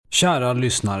Kära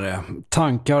lyssnare,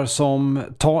 tankar som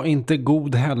ta inte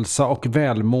god hälsa och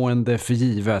välmående för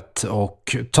givet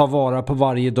och ta vara på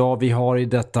varje dag vi har i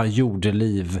detta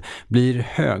jordeliv blir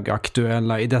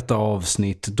högaktuella i detta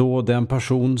avsnitt då den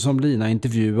person som Lina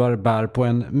intervjuar bär på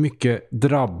en mycket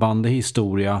drabbande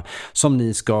historia som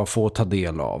ni ska få ta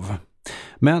del av.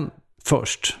 Men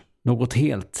först, något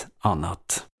helt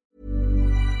annat.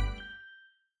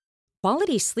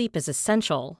 Quality sleep is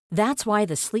essential. That's why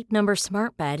the Sleep Number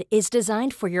Smart Bed is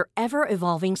designed for your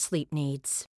ever-evolving sleep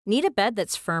needs. Need a bed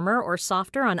that's firmer or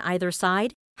softer on either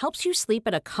side? Helps you sleep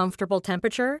at a comfortable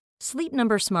temperature? Sleep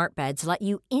Number Smart Beds let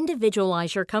you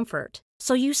individualize your comfort,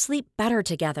 so you sleep better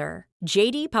together.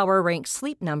 JD Power ranks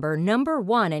Sleep Number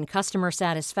 #1 in customer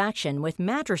satisfaction with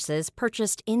mattresses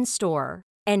purchased in-store.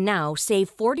 And now save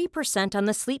 40% on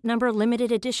the Sleep Number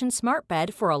Limited Edition Smart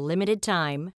Bed for a limited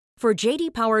time. For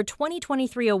JD Power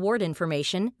 2023 award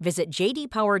information, visit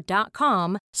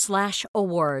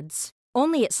jdpower.com/awards.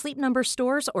 Only at Sleep Number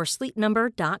stores or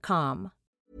sleepnumber.com.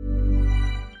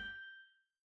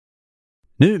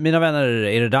 Nu, mina vänner,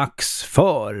 är det dags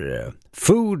för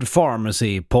Food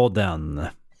Pharmacy-podden.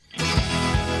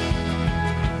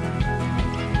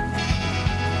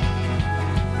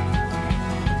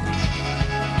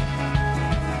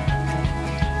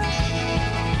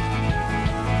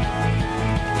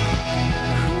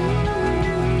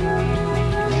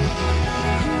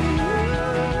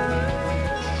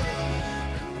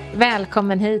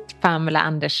 Välkommen hit Pamela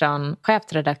Andersson,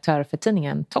 chefredaktör för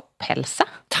tidningen Topphälsa.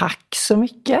 Tack så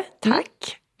mycket,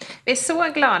 tack. Vi är så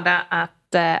glada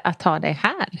att ha dig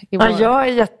här. Ja, jag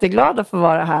är jätteglad att få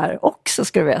vara här också,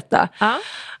 ska du veta. Ja.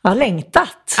 Jag har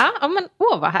längtat. Ja, men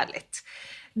vad härligt.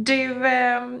 Du,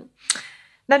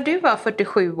 när du var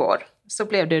 47 år så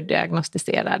blev du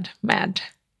diagnostiserad med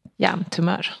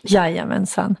hjärntumör.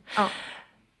 Jajamensan. Ja.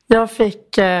 Jag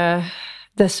fick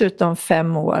dessutom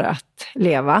 5 år att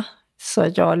leva. Så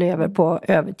jag lever på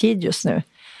övertid just nu.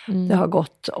 Det har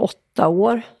gått 8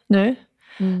 år nu.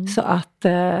 Så att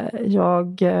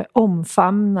jag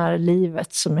omfamnar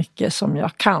livet så mycket som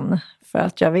jag kan. För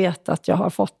att jag vet att jag har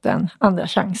fått en andra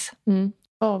chans.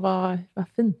 Vad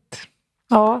fint.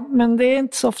 Ja, men det är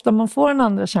inte så ofta man får en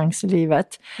andra chans i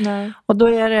livet. Nej. Och då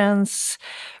är det ens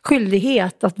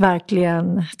skyldighet att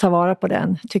verkligen ta vara på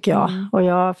den, tycker jag. Och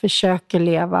jag försöker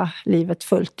leva livet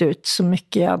fullt ut så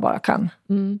mycket jag bara kan.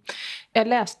 Jag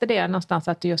läste det någonstans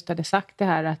att du just hade sagt det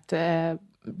här att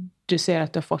du ser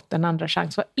att du har fått en andra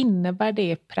chans. Vad innebär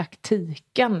det i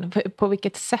praktiken? På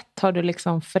vilket sätt har du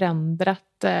liksom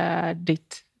förändrat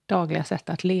ditt dagliga sätt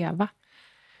att leva?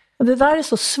 Och det där är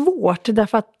så svårt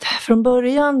därför att från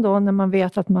början då när man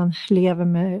vet att man lever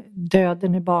med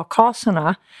döden i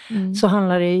bakhasorna så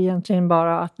handlar det egentligen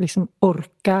bara att liksom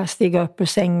orka stiga upp ur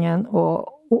sängen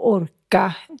och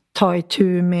orka ta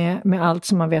itu med allt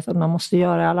som man vet att man måste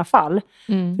göra i alla fall.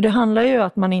 För det handlar ju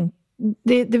att man inte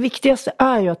det viktigaste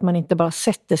är ju att man inte bara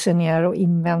sätter sig ner och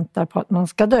inväntar på att man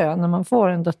ska dö när man får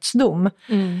en dödsdom.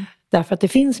 Därför att det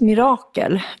finns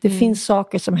mirakel. Det finns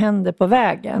saker som händer på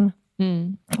vägen.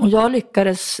 Och jag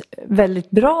lyckades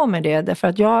väldigt bra med det därför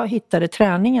att jag hittade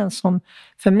träningen som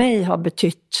för mig har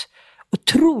betytt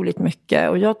otroligt mycket.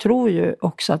 Och jag tror ju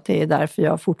också att det är därför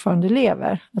jag fortfarande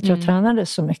lever. Att jag tränade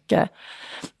så mycket.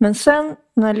 Men sen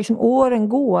när liksom åren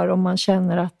går och man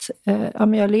känner att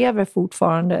men jag lever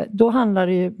fortfarande. Då handlar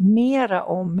det ju mera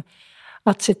om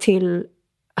att se till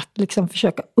att liksom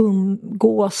försöka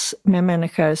umgås med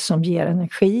människor som ger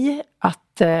energi.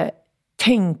 Att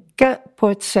tänka på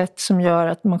ett sätt som gör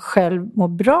att man själv mår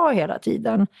bra hela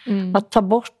tiden. Att ta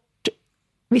bort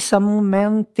vissa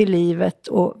moment i livet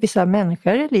och vissa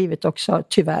människor i livet också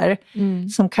tyvärr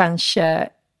som kanske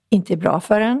inte är bra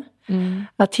för en.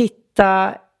 Att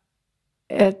hitta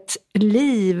ett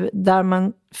liv där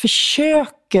man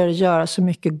försöker göra så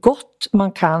mycket gott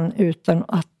man kan utan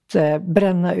att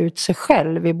bränna ut sig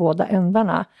själv i båda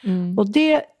ändarna. Och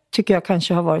det tycker jag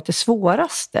kanske har varit det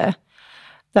svåraste.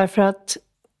 Därför att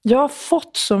jag har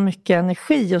fått så mycket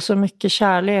energi och så mycket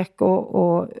kärlek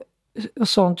och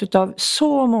sånt utav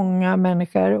så många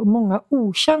människor och många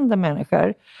okända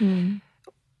människor.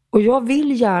 Och jag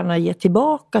vill gärna ge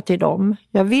tillbaka till dem.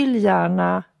 Jag vill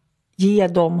gärna ge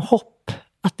dem hopp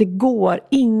att det går.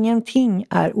 Ingenting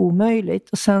är omöjligt.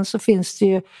 Och sen så finns det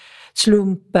ju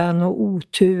slumpen och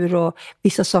otur och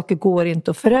vissa saker går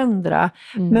inte att förändra.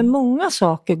 Men många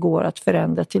saker går att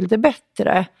förändra till det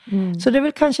bättre. Så det är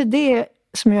väl kanske det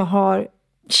som jag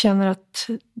känner att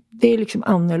det är liksom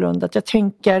annorlunda. Att jag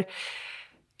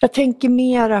tänker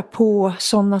mera på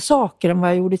sådana saker än vad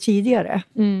jag gjorde tidigare.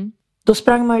 Då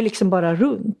sprang man ju liksom bara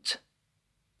runt.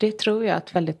 Det tror jag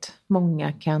att väldigt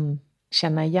många kan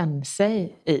känna igen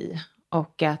sig i.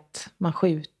 Och att man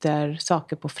skjuter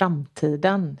saker på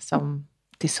framtiden som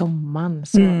till sommaren.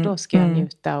 Så då ska jag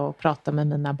njuta och prata med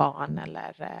mina barn.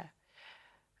 Eller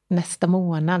nästa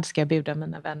månad ska jag bjuda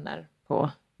mina vänner på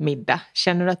middag.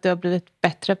 Känner du att du har blivit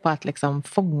bättre på att liksom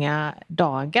fånga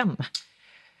dagen?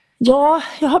 Ja,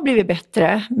 jag har blivit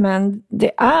bättre, men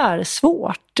det är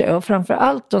svårt. Och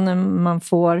framförallt då när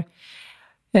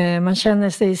man känner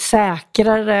sig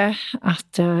säkrare,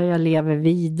 att jag lever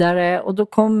vidare. Och då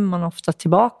kommer man ofta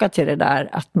tillbaka till det där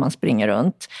att man springer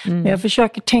runt. Men jag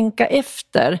försöker tänka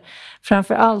efter.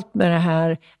 Framförallt med det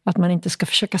här att man inte ska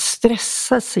försöka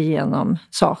stressa sig igenom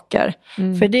saker.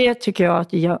 För det tycker jag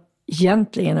att jag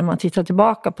egentligen, när man tittar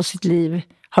tillbaka på sitt liv,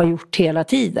 har gjort hela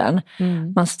tiden.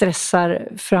 Man stressar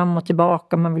fram och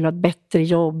tillbaka, man vill ha ett bättre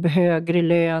jobb, högre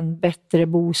lön, bättre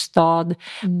bostad,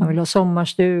 man vill ha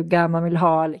sommarstuga, man vill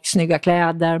ha snygga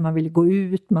kläder, man vill gå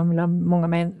ut, man vill ha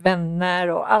många vänner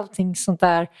och allting sånt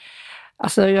där.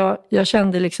 Alltså jag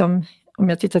kände liksom, om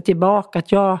jag tittar tillbaka,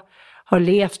 att jag har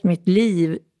levt mitt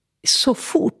liv så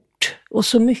fort och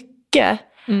så mycket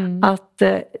att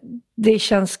det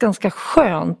känns ganska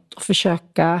skönt att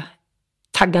försöka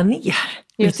tagga ner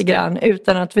lite grann,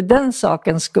 utan att för den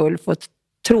sakens skull få ett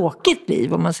tråkigt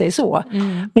liv, om man säger så.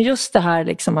 Men just det här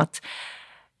liksom att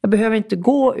jag behöver inte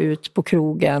gå ut på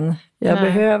krogen, jag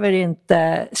behöver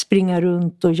inte springa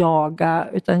runt och jaga,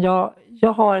 utan jag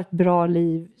har ett bra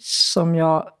liv som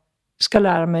jag ska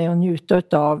lära mig att njuta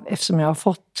av, eftersom jag har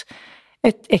fått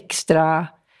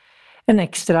en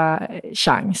extra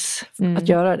chans att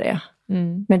göra det.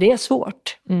 Men det är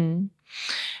svårt.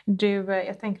 Du,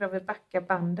 jag tänker att vi backar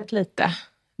bandet lite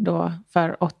då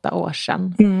för 8 år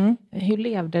sedan. Hur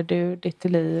levde du ditt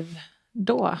liv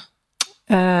då?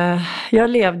 Jag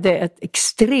levde ett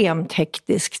extremt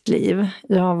hektiskt liv.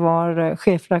 Jag var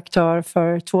chefredaktör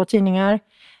för 2 tidningar,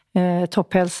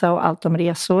 Topphälsa och Allt om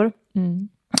resor.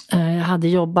 Jag hade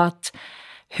jobbat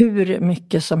hur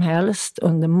mycket som helst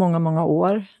under många, många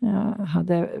år. Jag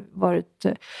hade varit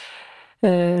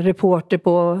reporter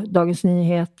på Dagens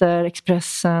Nyheter,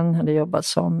 Expressen, hade jobbat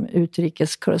som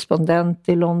utrikeskorrespondent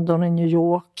i London och New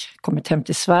York, kommit hem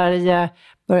till Sverige,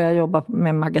 började jobba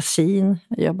med magasin,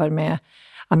 jag jobbade med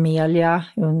Amelia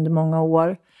under många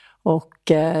år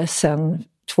och sen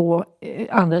 2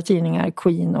 andra tidningar,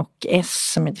 Queen och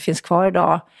S, som inte finns kvar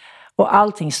idag, och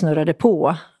allting snurrade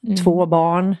på. 2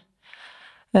 barn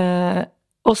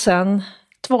och sen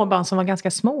 2 barn som var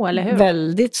ganska små, eller hur?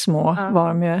 Väldigt små var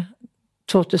de ju.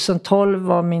 2012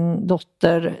 var min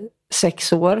dotter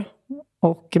 6 år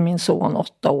och min son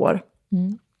 8 år.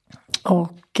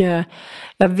 Och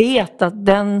jag vet att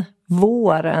den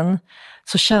våren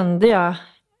så kände jag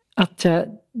att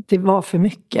det var för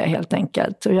mycket, helt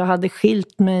enkelt. Och jag hade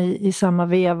skilt mig i samma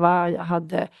veva. Jag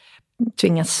hade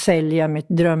tvingats sälja mitt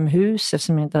drömhus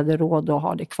eftersom jag inte hade råd att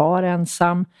ha det kvar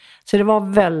ensam. Så det var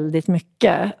väldigt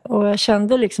mycket. Och jag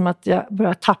kände liksom att jag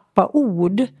började tappa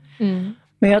ord.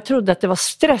 Men jag trodde att det var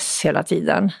stress hela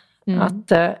tiden.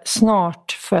 Att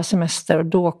snart får jag semester och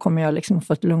då kommer jag liksom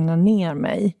få lugna ner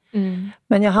mig.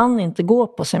 Men jag hann inte gå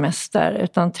på semester,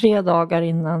 utan 3 dagar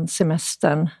innan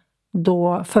semestern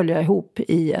då föll jag ihop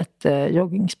i ett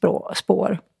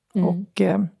joggingspår. Och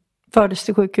fördes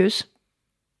till sjukhus.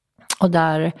 Och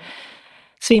där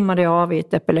svimmade jag av i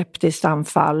ett epileptiskt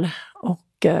anfall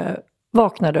och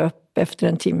vaknade upp efter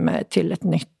en timme till ett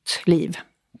nytt liv.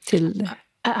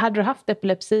 Hade du haft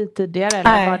epilepsi tidigare?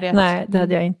 Eller Nej, det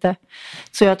hade jag inte.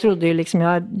 Så jag trodde ju liksom,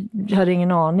 jag hade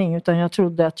ingen aning, utan jag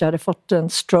trodde att jag hade fått en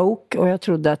stroke och jag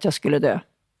trodde att jag skulle dö.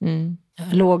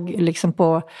 Jag låg liksom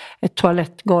på ett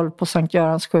toalettgolv på Sankt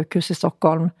Görans sjukhus i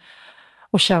Stockholm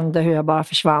och kände hur jag bara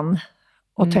försvann.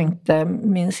 Och tänkte,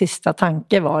 min sista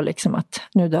tanke var liksom att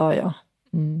nu dör jag.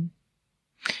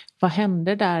 Vad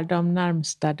hände där de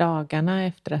närmsta dagarna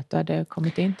efter att du hade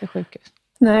kommit in till sjukhus?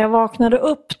 När jag vaknade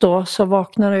upp då, så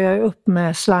vaknade jag upp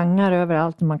med slangar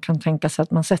överallt. Man kan tänka sig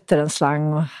att man sätter en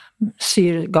slang och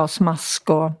syrgasmask.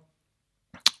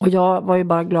 Och jag var ju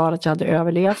bara glad att jag hade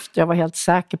överlevt. Jag var helt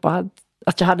säker på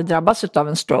att jag hade drabbats av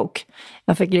en stroke.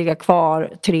 Jag fick ligga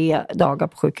kvar 3 dagar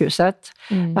på sjukhuset.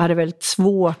 Jag hade väldigt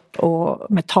svårt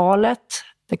med talet.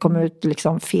 Det kom ut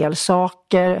liksom fel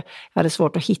saker. Jag hade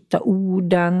svårt att hitta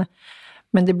orden.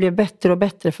 Men det blev bättre och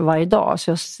bättre för varje dag.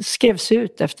 Så jag skrevs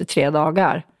ut efter 3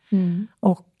 dagar.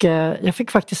 Och jag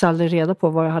fick faktiskt aldrig reda på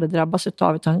vad jag hade drabbats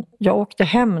av. Utan jag åkte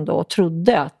hem då och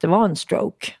trodde att det var en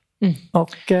stroke.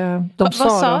 Och vad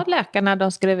sa läkarna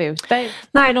de skrev ut dig?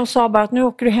 Nej, de sa bara att nu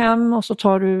åker du hem och så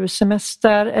tar du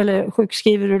semester. Eller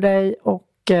sjukskriver du dig.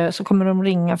 Och så kommer de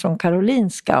ringa från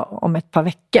Karolinska om ett par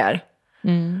veckor.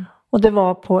 Och det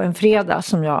var på en fredag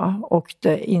som jag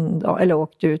åkte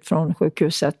ut från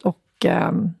sjukhuset. Och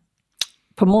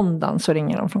på måndagen så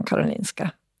ringer de från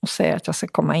Karolinska och säger att jag ska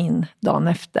komma in dagen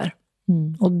efter.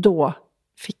 Och då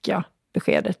fick jag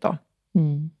beskedet då.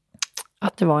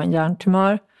 Att det var en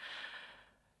hjärntumör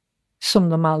som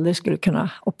de aldrig skulle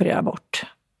kunna operera bort.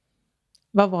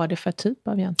 Vad var det för typ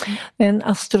av hjärntumör? En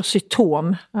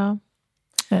astrocytom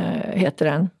heter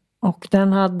den. Och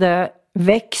den hade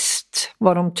växt,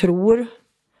 vad de tror,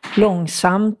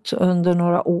 långsamt under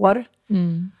några år.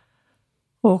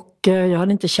 Och jag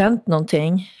hade inte känt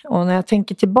någonting. Och när jag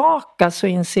tänker tillbaka så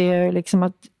inser jag liksom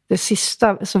att det sista,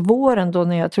 alltså våren då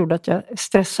när jag trodde att jag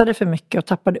stressade för mycket och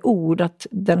tappade ord, att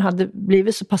den hade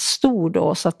blivit så pass stor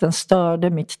då så att den störde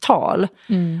mitt tal.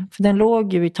 För den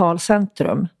låg ju i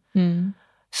talcentrum.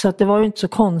 Så att det var ju inte så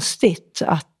konstigt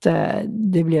att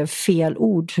det blev fel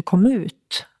ord som kom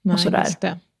ut. Nej, och sådär. Just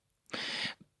det.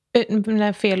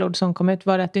 När fel ord som kom ut,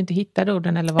 var det att du inte hittade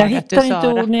orden? Eller var Jag det att hittade du inte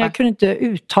orden, jag kunde inte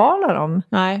uttala dem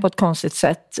på ett konstigt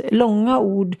sätt. Långa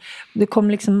ord, det kom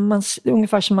liksom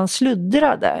ungefär som man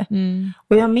sluddrade.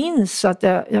 Och jag minns att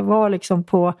jag var liksom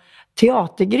på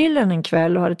teatergrillen en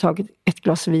kväll och hade tagit ett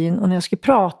glas vin. Och när jag skulle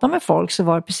prata med folk så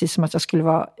var det precis som att jag skulle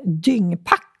vara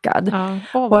dyngpackad.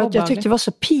 Och att jag tyckte det var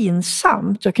så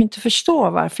pinsamt. Jag kunde inte förstå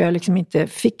varför jag liksom inte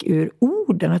fick ur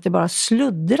orden, att det bara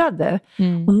sluddrade.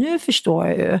 Och nu förstår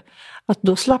jag ju att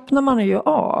då slappnar man ju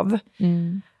av.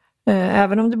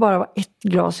 Även om det bara var ett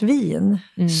glas vin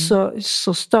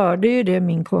så störde ju det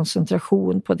min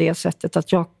koncentration på det sättet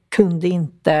att jag kunde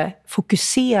inte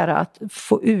fokusera att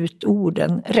få ut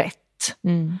orden rätt.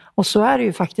 Och så är det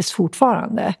ju faktiskt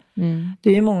fortfarande. Det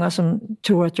är ju många som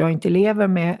tror att jag inte lever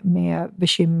med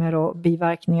bekymmer och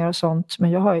biverkningar och sånt.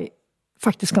 Men jag har ju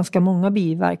faktiskt ganska många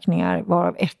biverkningar,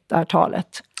 varav ett är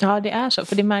talet. Ja, det är så.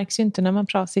 För det märks ju inte när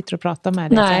man sitter och pratar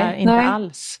med dig. Nej, så här, inte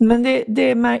alls.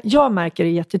 Men jag märker det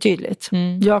jättetydligt.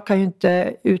 Jag kan ju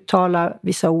inte uttala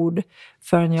vissa ord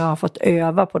förrän jag har fått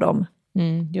öva på dem.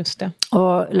 Just det.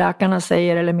 Och läkarna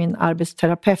säger, eller min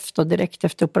arbetsterapeut och direkt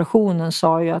efter operationen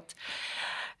sa ju att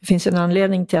det finns en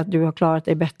anledning till att du har klarat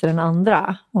dig bättre än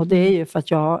andra. Och det är ju för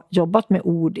att jag har jobbat med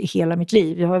ord i hela mitt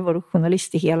liv. Jag har varit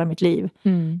journalist i hela mitt liv.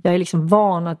 Jag är liksom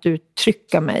van att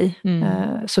uttrycka mig.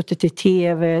 Suttit i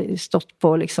tv, stått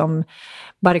på liksom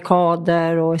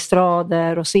barrikader och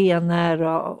estrader och scener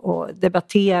och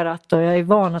debatterat. Och jag är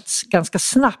van att ganska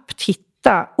snabbt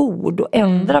hitta ord och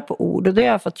ändra på ord. Och det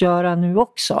har jag fått göra nu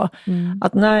också.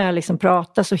 Att när jag liksom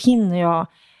pratar så hinner jag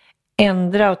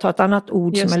ändra och ta ett annat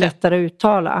ord som är lättare att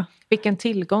uttala. Vilken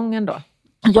tillgång ändå.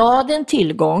 Ja, det är en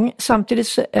tillgång. Samtidigt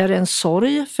så är det en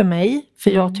sorg för mig.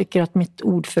 För jag tycker att mitt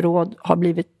ordförråd har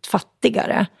blivit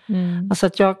fattigare. Alltså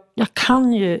att jag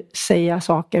kan ju säga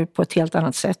saker på ett helt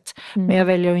annat sätt. Men jag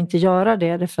väljer att inte göra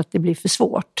det för att det blir för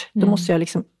svårt. Då måste jag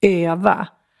liksom öva.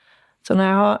 Så när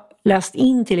jag har läst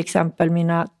in till exempel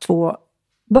mina 2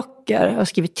 böcker. Jag har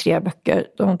skrivit 3 böcker.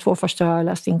 De 2 första har jag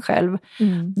läst in själv.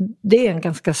 Det är en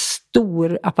ganska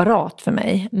stor apparat för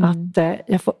mig. Att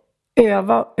jag får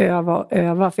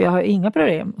öva. För jag har inga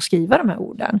problem att skriva de här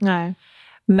orden. Nej.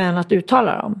 Men att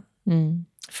uttala dem.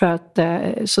 För att,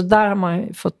 så där har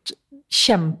man fått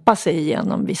kämpa sig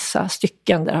igenom vissa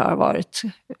stycken. Där det har varit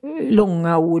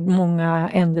långa ord, många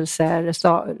ändelser.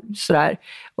 Sådär.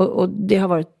 Och det har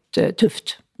varit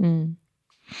tufft.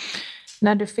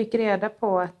 När du fick reda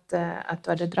på att du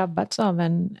hade drabbats av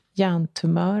en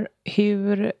hjärntumör,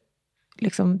 hur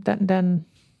liksom den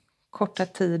korta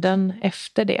tiden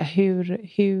efter det,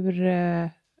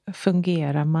 hur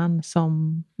fungerar man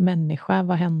som människa?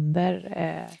 Vad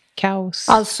händer? Kaos?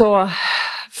 Alltså,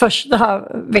 första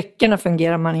veckorna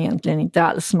fungerar man egentligen inte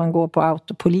alls. Man går på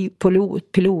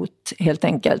autopilot helt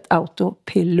enkelt.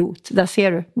 Autopilot. Där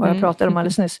ser du vad jag pratade om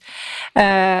alldeles nyss.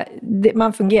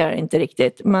 Man fungerar inte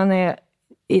riktigt. Man är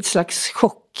i ett slags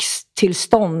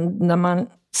chocktillstånd när man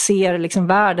ser liksom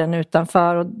världen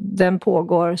utanför och den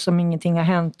pågår som ingenting har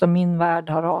hänt och min värld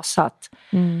har rasat.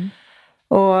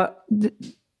 Och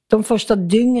de första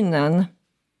dygnen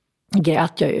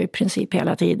grät jag ju i princip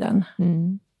hela tiden.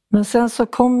 Men sen så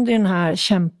kom det den här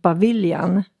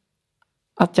kämpaviljan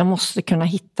att jag måste kunna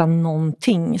hitta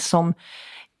någonting som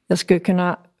jag skulle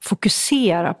kunna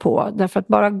fokusera på. Därför att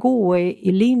bara gå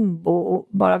i limbo och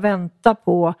bara vänta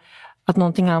på att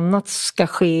någonting annat ska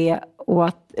ske och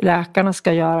att läkarna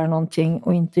ska göra någonting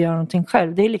och inte göra någonting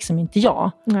själv. Det är liksom inte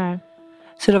jag. Nej.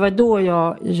 Så det var då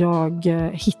jag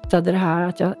hittade det här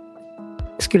att jag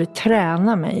skulle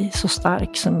träna mig så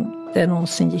stark som det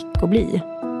någonsin gick att bli.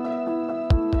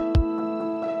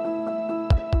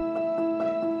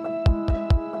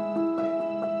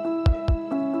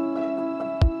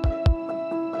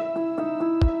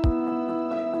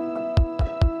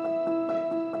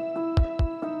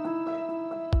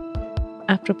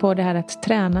 Apropå det här att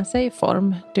träna sig i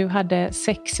form. Du hade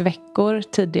 6 veckor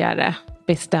tidigare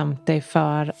bestämt dig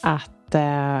för att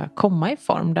komma i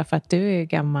form. Därför att du är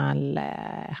gammal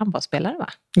handbollsspelare, va?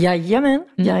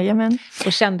 Jajamän.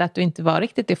 Och kände att du inte var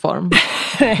riktigt i form.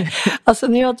 Alltså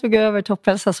när jag tog över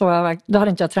Topphälsa då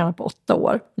hade inte jag tränat på 8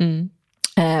 år.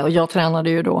 Och jag tränade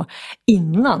ju då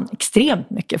innan extremt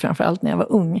mycket, framförallt när jag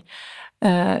var ung.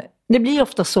 Det blir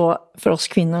ofta så för oss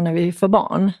kvinnor när vi får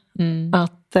barn.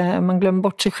 Att man glömmer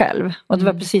bort sig själv. Och det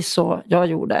var precis så jag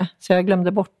gjorde. Så jag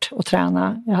glömde bort att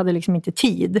träna. Jag hade liksom inte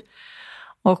tid.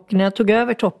 Och när jag tog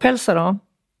över Topphälsa då,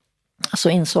 så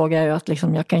insåg jag ju att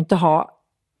liksom, jag kan inte ha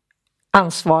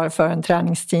ansvar för en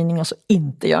träningstidning och så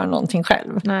inte göra någonting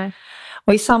själv. Nej.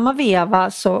 Och i samma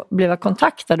veva så blev jag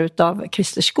kontaktad av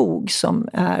Christer Skog som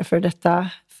är för detta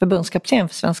förbundskapten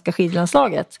för svenska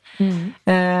skidlandslaget.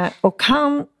 Och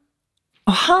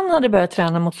han hade börjat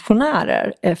träna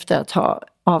motionärer efter att ha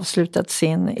avslutat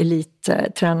sin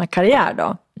elittränarkarriär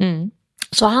då.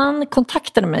 Så han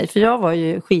kontaktade mig, för jag var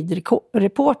ju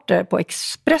skidreporter på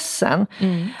Expressen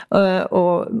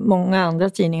och många andra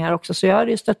tidningar också. Så jag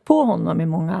hade ju stött på honom i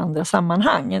många andra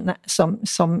sammanhang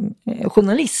som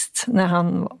journalist när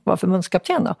han var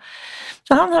förbundskapten då.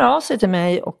 Så han hör av sig till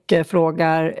mig och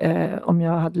frågar om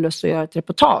jag hade lust att göra ett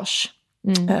reportage.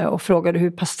 Och frågade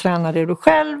hur pass tränade är du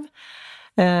själv?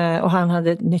 Och han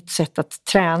hade ett nytt sätt att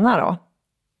träna då.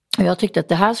 Och jag tyckte att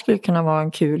det här skulle kunna vara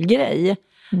en kul grej.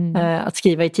 Att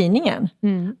skriva i tidningen.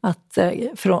 Att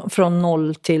från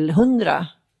 0 till 100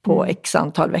 på x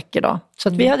antal veckor då. Så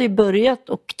att vi hade ju börjat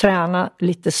och träna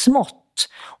lite smått.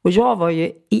 Och jag var ju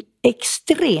i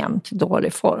extremt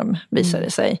dålig form, visade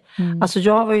det sig. Alltså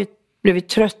jag var ju blivit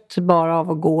trött bara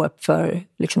av att gå upp för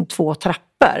liksom 2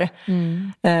 trappor.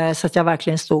 Så att jag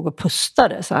verkligen stod och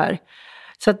pustade så här.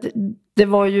 Så att det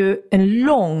var ju en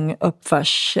lång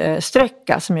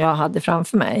uppförssträcka som jag hade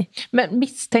framför mig. Men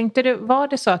misstänkte du, var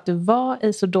det så att du var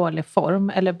i så dålig form?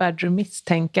 Eller började du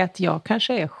misstänka att jag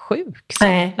kanske är sjuk?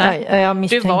 Nej, jag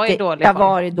misstänkte, du var i dålig form. Jag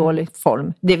var i dålig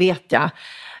form, det vet jag.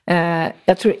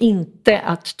 Jag tror inte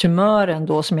att tumören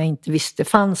då, som jag inte visste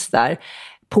fanns där,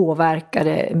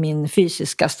 påverkade min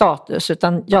fysiska status.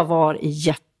 Utan jag var i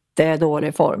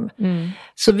jättedålig form.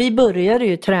 Så vi började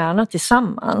ju träna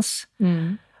tillsammans.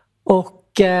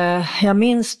 Och jag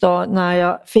minns då när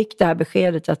jag fick det här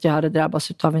beskedet att jag hade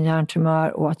drabbats av en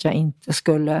hjärntumör och att jag inte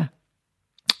skulle,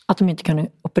 att de inte kunde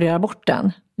operera bort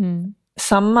den.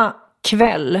 Samma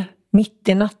kväll, mitt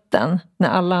i natten, när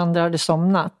alla andra hade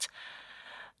somnat,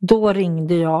 då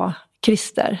ringde jag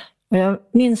Christer. Och jag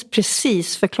minns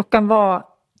precis, för klockan var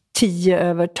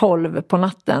 10:12 på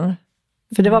natten.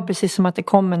 För det var precis som att det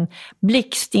kom en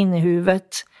blixt in i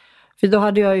huvudet. För då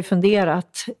hade jag ju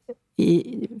funderat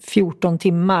i 14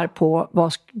 timmar på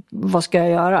vad ska jag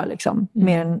göra liksom,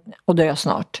 mer än att dö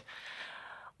snart.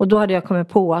 Och då hade jag kommit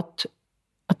på att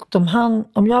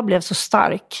om jag blev så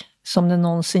stark som det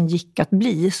någonsin gick att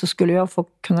bli, så skulle jag få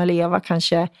kunna leva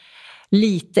kanske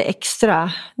lite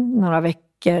extra, några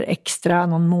veckor extra,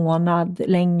 någon månad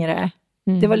längre.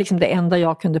 Det var liksom det enda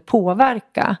jag kunde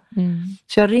påverka.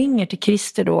 Så jag ringer till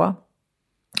Christer då,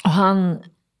 och han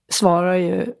svarar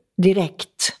ju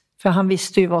direkt. För han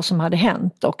visste ju vad som hade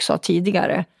hänt också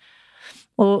tidigare.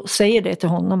 Och säger det till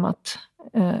honom att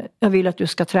jag vill att du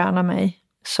ska träna mig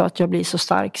så att jag blir så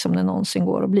stark som det någonsin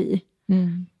går att bli.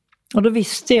 Och då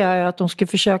visste jag ju att de skulle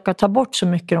försöka ta bort så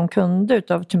mycket de kunde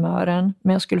utav tumören.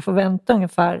 Men jag skulle få vänta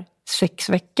ungefär 6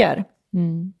 veckor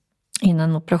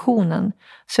innan operationen.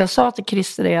 Så jag sa till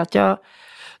Christer att du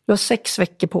har 6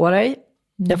 veckor på dig.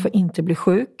 Jag får inte bli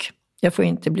sjuk. Jag får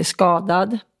inte bli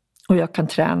skadad. Och jag kan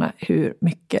träna hur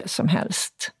mycket som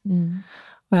helst.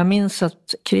 Och jag minns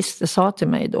att Christer sa till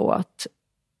mig då att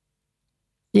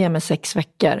ge mig 6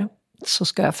 veckor så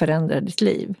ska jag förändra ditt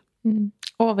liv.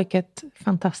 Åh, vilket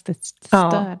fantastiskt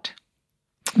stöd. Ja.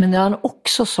 Men det han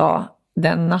också sa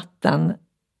den natten,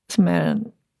 som är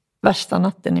den värsta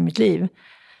natten i mitt liv,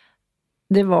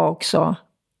 det var också,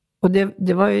 och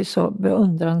det var ju så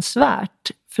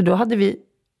beundransvärt, för då hade vi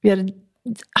hade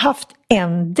haft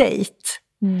en dejt.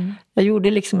 Jag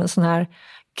gjorde liksom en sån här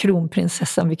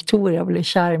kronprinsessan Victoria och blev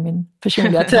kär i min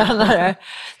personliga tränare.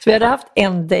 Så vi hade haft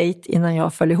en dejt innan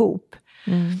jag föll ihop.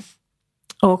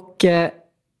 Och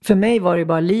för mig var det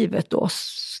bara livet då.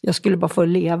 Jag skulle bara få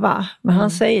leva. Men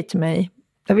han säger till mig,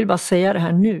 jag vill bara säga det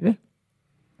här nu,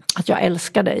 att jag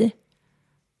älskar dig.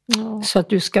 Så att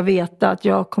du ska veta att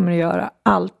jag kommer att göra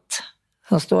allt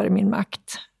som står i min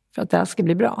makt för att det här ska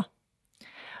bli bra.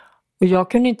 Och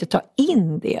jag kunde inte ta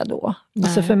in det då.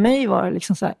 Alltså för mig var det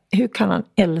liksom så här, hur kan han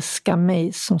älska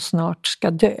mig som snart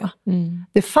ska dö?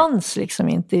 Det fanns liksom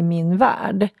inte i min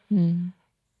värld.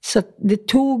 Så att det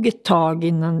tog ett tag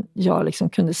innan jag liksom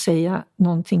kunde säga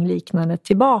någonting liknande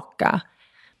tillbaka.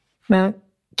 Men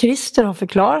Christer har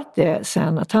förklarat det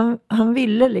sen, att han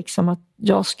ville liksom att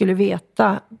jag skulle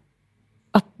veta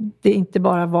att det inte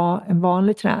bara var en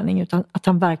vanlig träning, utan att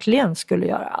han verkligen skulle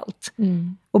göra allt.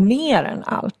 Och mer än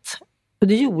allt. Och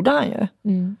det gjorde han ju.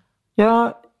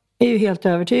 Jag är ju helt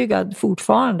övertygad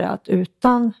fortfarande att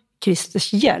utan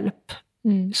Christers hjälp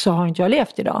så har inte jag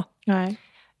levt idag. Nej.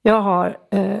 Jag har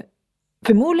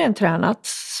förmodligen tränat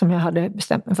som jag hade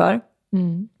bestämt mig för.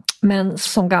 Men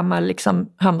som gammal liksom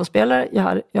handbollsspelare,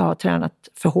 jag har tränat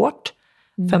för hårt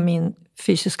för min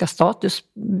fysiska status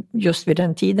just vid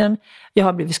den tiden. Jag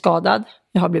har blivit skadad,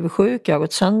 jag har blivit sjuk, jag har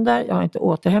gått sönder, jag har inte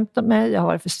återhämtat mig, jag har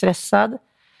varit för stressad.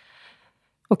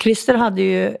 Och Christer hade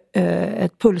ju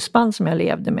ett pulsband som jag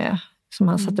levde med, som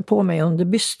han satte på mig under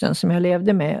bysten, som jag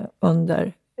levde med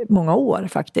under många år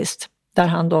faktiskt. Där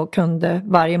han då kunde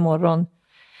varje morgon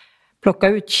plocka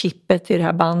ut chippet i det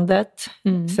här bandet,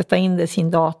 sätta in det i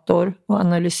sin dator och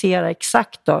analysera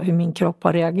exakt då hur min kropp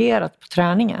har reagerat på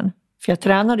träningen. För jag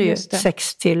tränade ju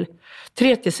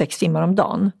 3-6 timmar om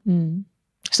dagen.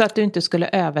 Så att du inte skulle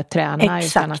överträna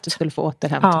utan att du skulle få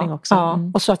återhämtning också. Ja,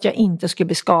 och så att jag inte skulle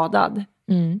bli skadad.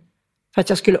 För att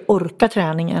jag skulle orka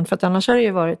träningen. För att annars hade det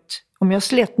ju varit, om jag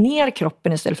slet ner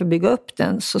kroppen istället för att bygga upp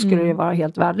den, så skulle det vara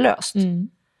helt värdelöst.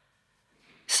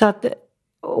 Så att,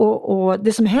 och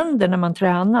det som händer när man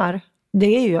tränar, det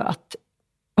är ju att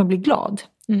man blir glad.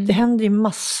 Det händer ju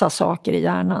massa saker i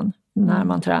hjärnan när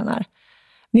man tränar.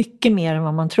 Mycket mer än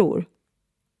vad man tror.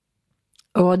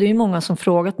 Och det är ju många som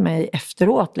frågat mig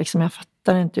efteråt, liksom, jag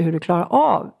fattar inte hur du klarar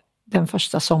av den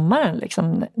första sommaren,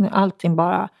 liksom, när allting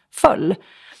bara föll.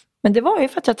 Men det var ju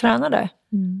för att jag tränade.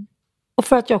 Och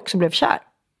för att jag också blev kär.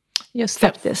 Just det,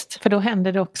 faktiskt. För då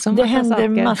hände det också massa saker. Det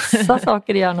hände massa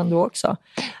saker i hjärnan då också.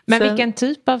 Men vilken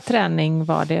typ av träning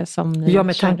var det som ni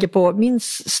med tanke på min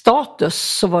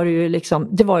status så var det ju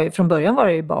liksom, från början var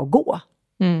det ju bara att gå.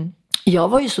 Jag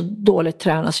var ju så dåligt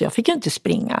tränad så jag fick ju inte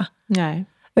springa. Nej.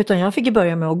 Utan jag fick ju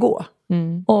börja med att gå.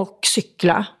 Och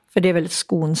cykla, för det är väldigt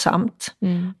skonsamt.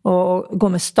 Och gå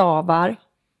med stavar.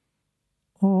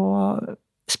 Och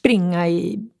springa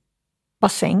i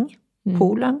bassäng,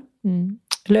 poolen.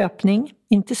 Löpning,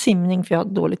 inte simning för jag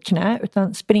har dåligt knä,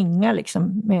 utan springa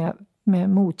liksom med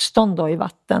motstånd då i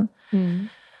vatten.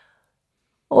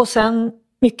 Och sen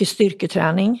mycket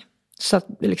styrketräning så att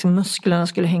liksom musklerna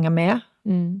skulle hänga med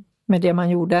det man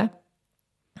gjorde.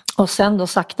 Och sen då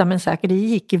sakta men säkert, det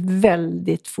gick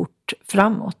väldigt fort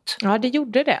framåt. Ja, det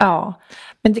gjorde det. Ja,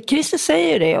 men Christer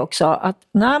säger det också, att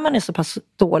när man är så pass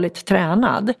dåligt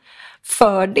tränad,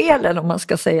 fördelen om man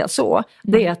ska säga så,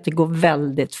 det är att det går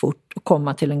väldigt fort att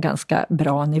komma till en ganska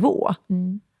bra nivå.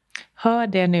 Hör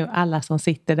det nu alla som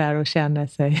sitter där och känner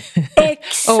sig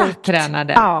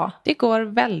otränade. Ja. Det går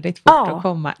väldigt fort att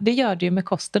komma. Det gör det ju med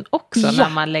kosten också när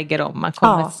man lägger om. Man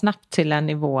kommer snabbt till en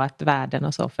nivå att världen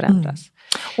och så förändras.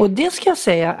 Och det ska jag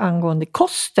säga angående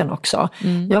kosten också.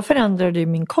 Jag förändrade ju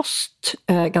min kost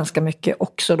ganska mycket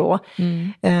också då.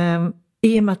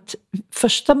 I och med att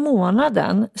första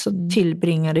månaden så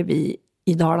tillbringade vi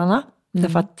i Dalarna.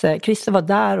 Därför att Christer var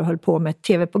där och höll på med ett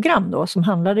tv-program då som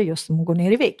handlade just om att gå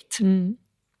ner i vikt.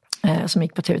 Som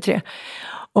gick på TV3.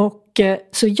 Och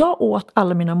så jag åt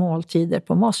alla mina måltider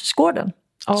på Mastersgården.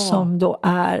 Som då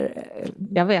är,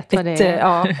 jag vet vad det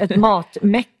är. Ett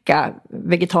matmäcka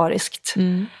vegetariskt.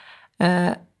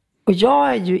 Och jag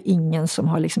är ju ingen som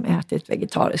har liksom ätit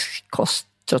vegetarisk kost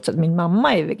trots att min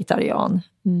mamma är vegetarian.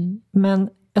 Men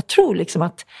jag tror liksom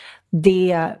att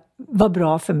det var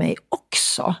bra för mig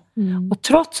också. Och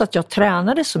trots att jag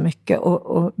tränade så mycket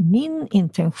och min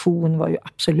intention var ju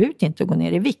absolut inte att gå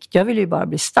ner i vikt. Jag ville ju bara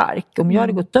bli stark. Om jag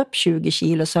hade gått upp 20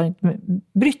 kilo så hade jag inte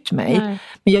brytt mig. Nej.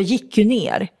 Men jag gick ju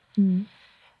ner.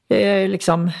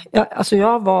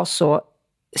 Jag var så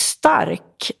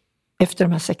stark efter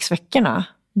de här 6 veckorna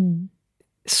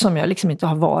som jag liksom inte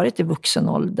har varit i vuxen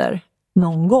ålder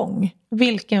någon gång.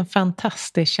 Vilken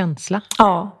fantastisk känsla.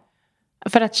 Ja.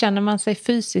 För att känner man sig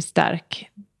fysiskt stark,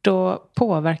 då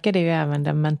påverkar det ju även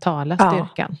den mentala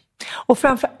styrkan. Och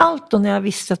framför allt då när jag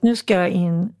visste att nu ska jag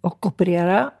in och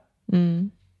operera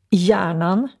i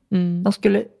hjärnan. De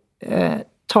skulle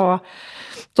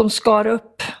de skar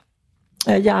upp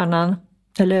hjärnan,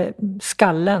 eller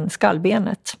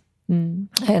skallbenet.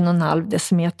 1,5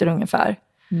 decimeter ungefär.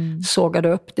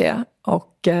 Sågade upp det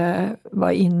och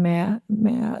var in med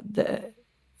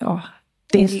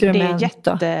instrument.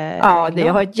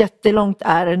 Jag har ett jättelångt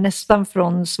ärr nästan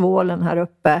från svålen här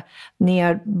uppe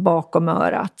ner bakom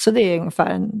örat. Så det är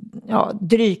ungefär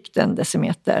drygt 1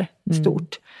 decimeter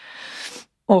stort.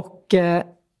 Och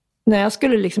när jag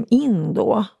skulle liksom in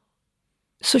då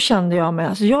så kände jag mig,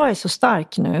 alltså jag är så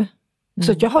stark nu.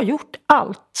 Så att jag har gjort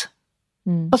allt.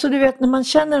 Alltså du vet, när man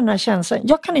känner den här känslan,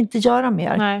 jag kan inte göra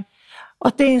mer. Nej. Och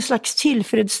att det är en slags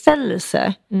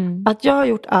tillfredsställelse. Att jag har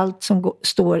gjort allt som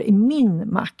står i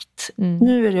min makt.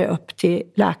 Nu är det upp till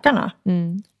läkarna.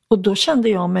 Och då kände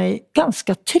jag mig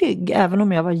ganska trygg, även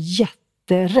om jag var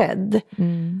jätterädd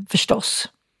förstås.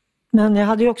 Men jag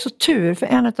hade ju också tur, för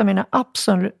en av mina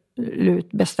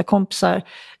absolut bästa kompisar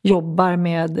jobbar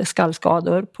med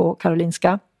skallskador på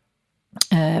Karolinska,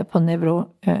 på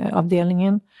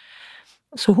neuroavdelningen.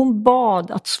 Så hon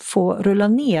bad att få rulla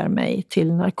ner mig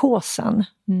till narkosen.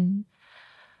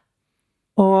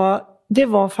 Och det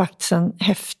var faktiskt en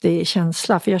häftig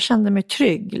känsla, för jag kände mig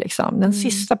trygg. Liksom. Den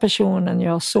sista personen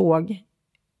jag såg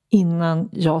innan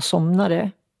jag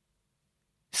somnade,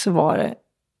 så var det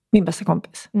min bästa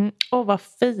kompis. Vad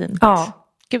fint. Ja.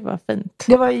 Gud vad fint.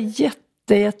 Det var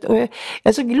jätte och jag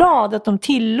är så glad att de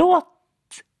tillät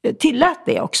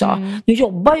det också. Nu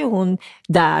jobbar ju hon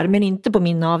där, men inte på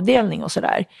min avdelning och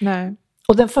sådär. Nej.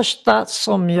 Och den första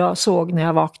som jag såg när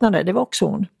jag vaknade, det var också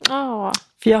hon.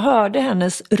 För jag hörde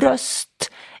hennes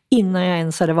röst innan jag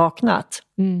ens hade vaknat.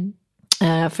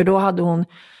 För då hade hon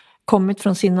kommit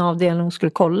från sin avdelning och skulle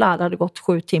kolla. Det hade gått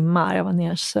 7 timmar. Jag var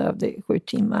nersövd i 7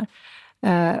 timmar.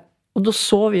 Och då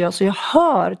sov jag. Så jag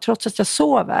hör, trots att jag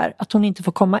sover, att hon inte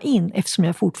får komma in eftersom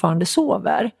jag fortfarande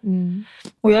sover.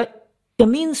 Och jag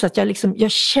minns att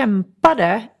jag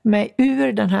kämpade mig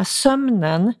ur den här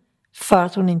sömnen för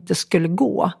att hon inte skulle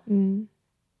gå.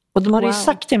 Och de hade ju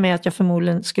sagt till mig att jag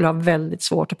förmodligen skulle ha väldigt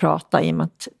svårt att prata, i och med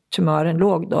att tumören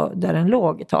låg då, där den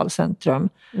låg i talcentrum.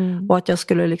 Och att jag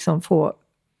skulle liksom få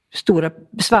stora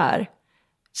besvär.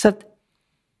 Så att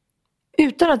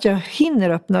utan att jag hinner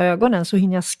öppna ögonen så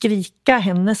hinner jag skrika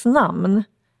hennes namn.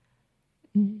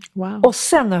 Wow. Och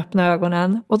sen öppna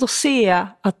ögonen och då ser jag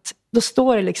att då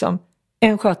står det liksom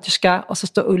en sköterska och så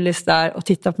står Ullis där och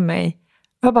tittar på mig.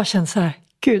 Och jag bara känner så här,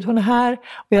 gud, hon är här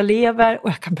och jag lever och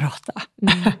jag kan prata.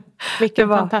 Vilken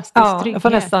fantastisk trygghet. Jag får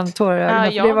nästan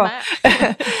tårar i ögonen.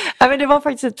 Ja, det var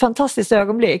faktiskt ett fantastiskt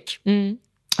ögonblick.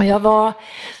 Och jag var,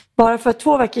 bara för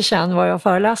 2 veckor sedan var jag och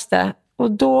föreläste.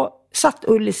 Och då satt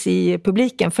Ullis i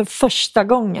publiken för första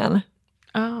gången.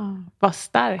 Vad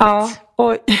starkt. Ja,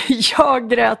 och jag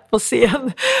grät på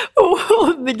scen och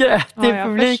hon grät i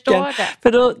publiken.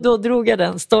 För då drog jag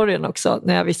den storyn också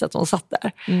när jag visste att hon satt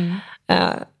där.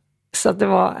 Så det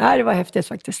var häftigt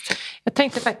faktiskt. Jag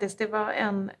tänkte faktiskt, det var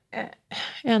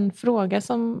en fråga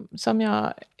som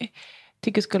jag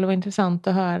tycker skulle vara intressant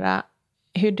att höra.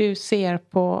 Hur du ser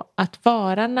på att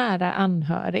vara nära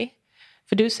anhörig.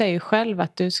 För du säger ju själv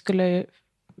att du skulle,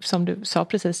 som du sa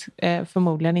precis,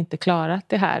 förmodligen inte klarat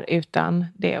det här utan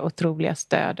det otroliga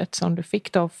stödet som du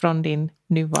fick då från din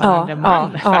nuvarande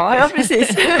man. Ja,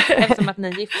 precis. Eftersom att ni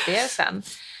gifte er sen.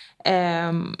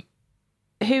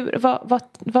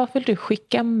 Vad vill du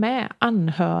skicka med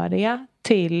anhöriga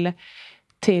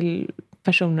till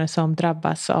personer som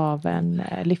drabbas av en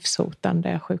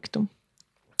livshotande sjukdom?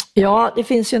 Ja, det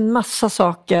finns ju en massa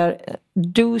saker,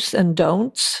 do's and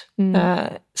don'ts,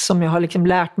 som jag har liksom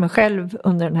lärt mig själv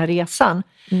under den här resan.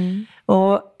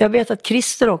 Och jag vet att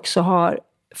Christer också har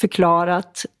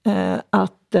förklarat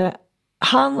att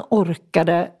han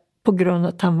orkade på grund av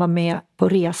att han var med på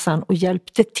resan och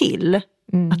hjälpte till.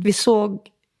 Att vi såg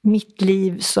mitt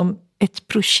liv som ett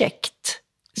projekt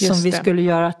som vi skulle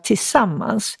göra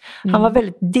tillsammans. Han var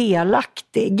väldigt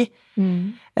delaktig.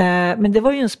 Men det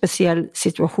var ju en speciell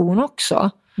situation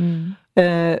också.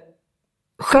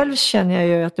 Själv känner jag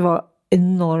ju att det var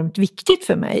enormt viktigt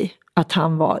för mig att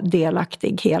han var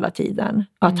delaktig hela tiden.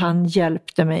 Att han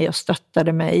hjälpte mig och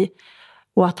stöttade mig.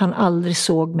 Och att han aldrig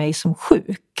såg mig som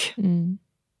sjuk.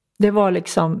 Det var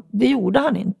liksom, det gjorde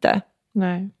han inte.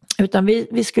 Nej. Utan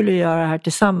vi skulle göra det här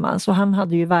tillsammans. Och han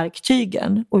hade ju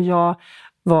verktygen. Och jag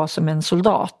var som en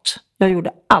soldat. Jag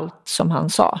gjorde allt som han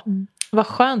sa. Vad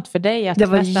skönt för dig att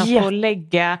nästan få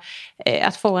lägga,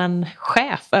 att få en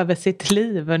chef över sitt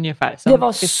liv ungefär. Som det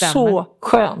var så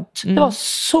skönt. Det var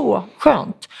så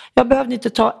skönt. Jag behövde inte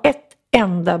ta ett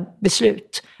enda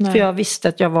beslut. Nej. För jag visste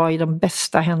att jag var i de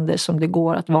bästa händer som det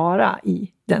går att vara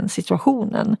i den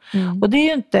situationen. Och det är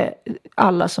ju inte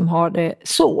alla som har det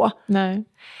så. Nej.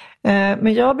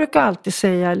 Men jag brukar alltid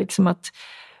säga liksom att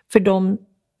för de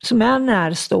som är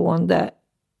närstående,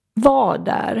 var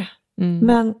där.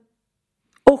 Men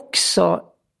också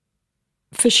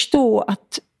förstå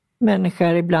att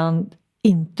människor ibland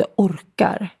inte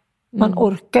orkar. Man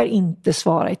orkar inte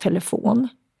svara i telefon.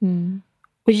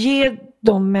 Och ge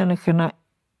de människorna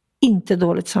inte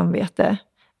dåligt samvete.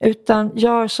 Utan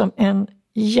gör som en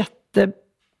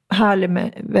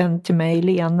jättehärlig vän till mig,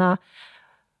 Lena.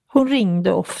 Hon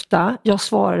ringde ofta. Jag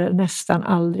svarade nästan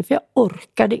aldrig för jag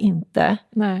orkade inte.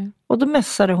 Nej. Och då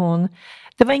messade hon.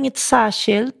 Det var inget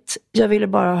särskilt. Jag ville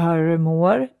bara höra hur du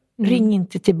mår. Ring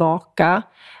inte tillbaka.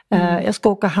 Jag ska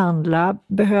åka och handla.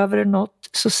 Behöver du något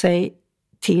så säg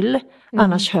till.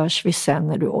 Annars hörs vi sen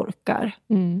när du orkar.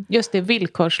 Just det,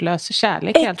 villkorslös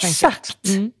kärlek helt enkelt. Exakt.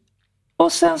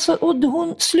 Och sen så, och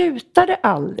hon slutade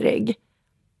aldrig.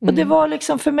 Och det var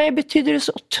liksom, för mig betyder det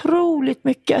så otroligt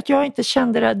mycket att jag inte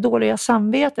kände det här dåliga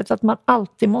samvetet att man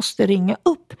alltid måste ringa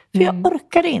upp. För jag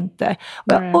orkade inte.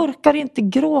 Och jag orkade inte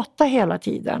gråta hela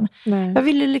tiden. Nej. Jag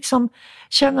ville liksom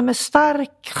känna mig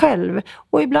stark själv.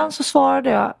 Och ibland så svarade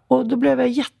jag och då blev jag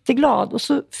jätteglad. Och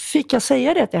så fick jag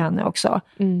säga det till henne också.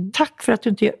 Tack för att du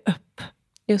inte ger upp.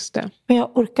 Just det. Men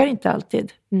jag orkar inte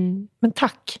alltid. Men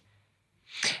tack.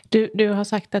 Du har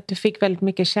sagt att du fick väldigt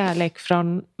mycket kärlek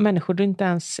från människor du inte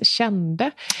ens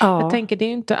kände. Ja. Jag tänker det är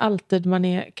ju inte alltid man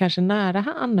är kanske nära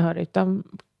anhörig utan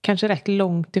kanske rätt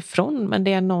långt ifrån. Men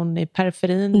det är någon i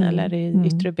periferin eller i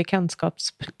yttre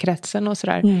bekantskapskretsen och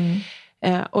sådär.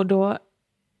 Och då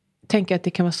tänker jag att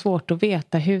det kan vara svårt att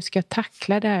veta hur ska jag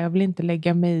tackla det här. Jag vill inte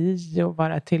lägga mig i och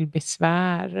vara till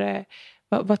besvär.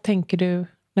 Vad tänker du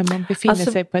när man befinner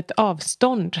sig på ett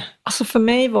avstånd? Alltså för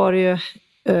mig var det ju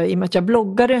i och med att jag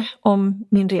bloggade om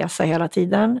min resa hela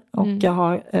tiden och jag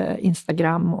har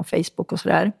Instagram och Facebook och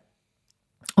sådär.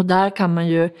 Och där kan man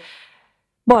ju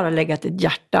bara lägga till ett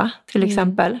hjärta till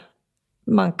exempel.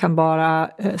 Man kan bara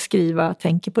skriva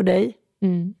tänker på dig.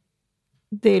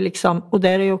 Det är liksom, och det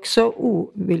är ju också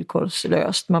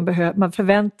ovillkorslöst. Man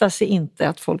förväntar sig inte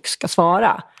att folk ska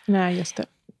svara. Nej, just det.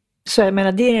 Så jag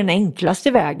menar, det är den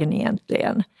enklaste vägen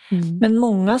egentligen. Men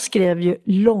många skrev ju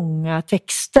långa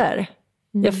texter.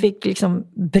 Jag fick liksom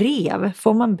brev.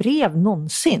 Får man brev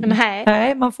någonsin?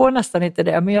 Nej, man får nästan inte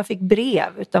det. Men jag fick brev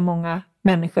utav många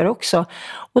människor också.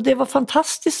 Och det var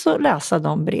fantastiskt att läsa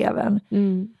de breven.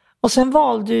 Och sen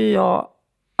valde jag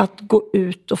att gå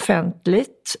ut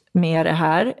offentligt med det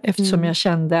här. Eftersom jag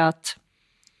kände att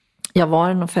jag var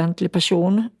en offentlig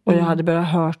person. Och jag hade börjat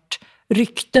hört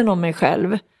rykten om mig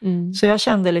själv. Så jag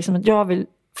kände liksom att jag vill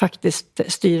faktiskt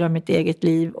styra mitt eget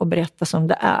liv och berätta som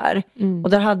det är. Och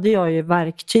där hade jag ju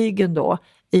verktygen då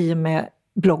i och med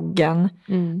bloggen.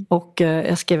 Och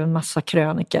jag skrev en massa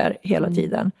kröniker hela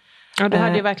tiden. Ja, du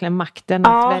hade ju verkligen makten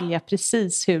att välja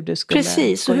precis hur du skulle...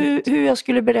 Precis, och hur jag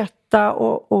skulle berätta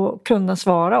och kunna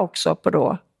svara också på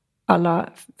då alla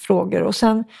frågor. Och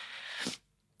sen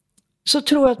så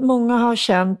tror jag att många har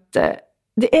känt...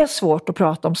 Det är svårt att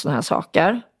prata om såna här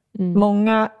saker.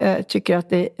 Många tycker att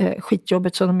det är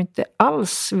skitjobbigt så de inte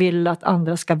alls vill att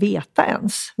andra ska veta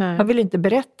ens. Nej. Man vill inte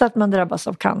berätta att man drabbas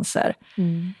av cancer.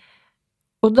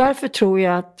 Och därför tror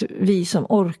jag att vi som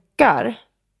orkar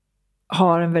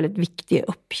har en väldigt viktig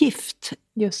uppgift.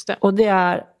 Just det. Och det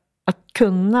är att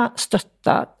kunna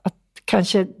stötta, att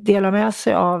kanske dela med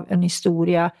sig av en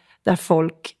historia där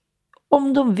folk,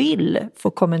 om de vill,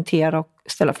 får kommentera och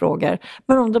ställa frågor.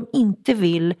 Men om de inte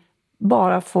vill,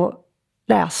 bara få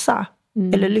läsa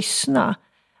eller lyssna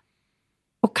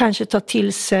och kanske ta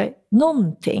till sig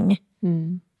någonting.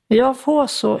 Jag får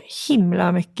så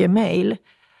himla mycket mejl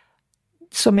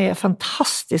som är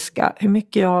fantastiska. Hur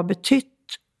mycket jag har betytt,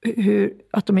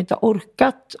 att de inte har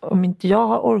orkat, om inte jag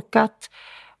har orkat.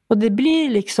 Och det blir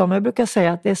liksom, jag brukar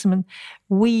säga att det är som en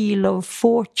wheel of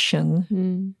fortune.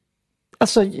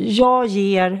 Alltså jag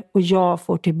ger och jag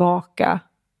får tillbaka.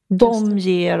 De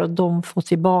ger och de får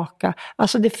tillbaka.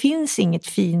 Alltså det finns inget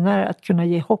finare att kunna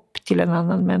ge hopp till en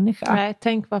annan människa. Nej,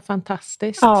 tänk vad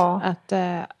fantastiskt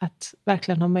att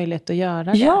verkligen ha möjlighet att göra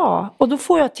det. Ja, och då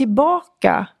får jag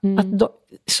tillbaka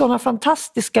sådana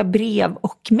fantastiska brev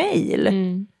och mejl.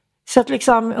 Så att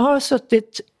liksom,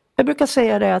 jag brukar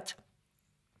säga det att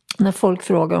när folk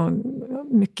frågar om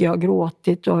hur mycket jag har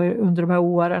gråtit under de här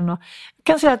åren. Och jag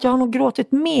kan säga att jag har nog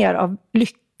gråtit mer av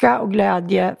lycka och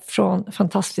glädje från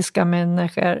fantastiska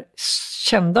människor,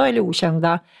 kända eller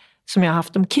okända, som jag har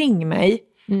haft omkring mig,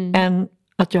 än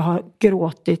att jag har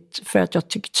gråtit för att jag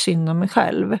tyckt synd om mig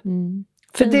själv.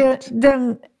 För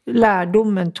den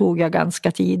lärdomen tog jag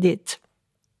ganska tidigt.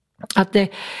 Att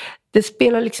det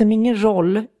spelar liksom ingen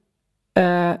roll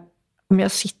om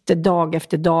jag sitter dag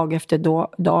efter dag efter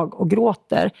dag och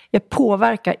gråter. Jag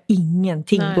påverkar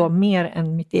ingenting då mer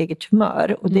än mitt eget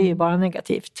humör. Och det är ju bara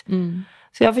negativt.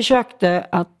 Så jag försökte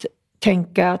att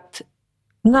tänka att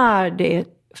när det är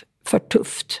för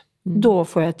tufft, då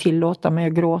får jag tillåta mig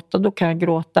att gråta. Då kan jag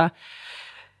gråta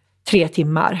 3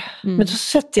 timmar. Men så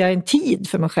sätter jag en tid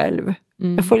för mig själv.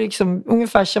 Jag får liksom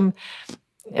ungefär som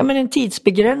en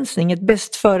tidsbegränsning, ett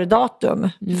bäst före datum.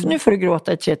 Nu får du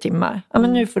gråta i 3 timmar.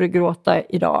 Men nu får du gråta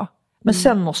idag. Men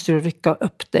sen måste du rycka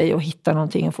upp dig och hitta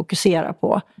någonting att fokusera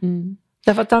på.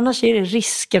 Därför att annars är det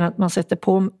risken att man sätter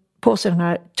på sig den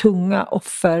här tunga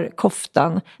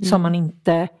offerkoftan som man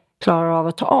inte klarar av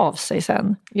att ta av sig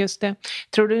sen. Just det.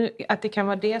 Tror du att det kan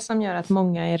vara det som gör att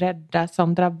många är rädda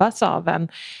som drabbas av en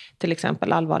till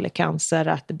exempel allvarlig cancer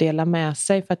att dela med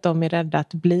sig för att de är rädda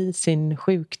att bli sin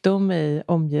sjukdom i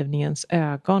omgivningens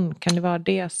ögon? Kan det vara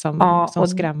det som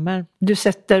skrämmer? Du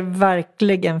sätter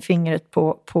verkligen fingret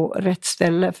på rätt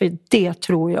ställe, för det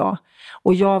tror jag.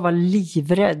 Och jag var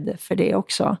livrädd för det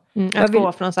också. Att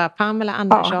gå från så här Pamela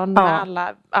Andersson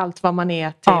med allt vad man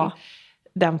är till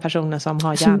den personen som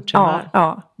har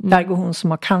hjärntumör. Där går hon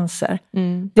som har cancer.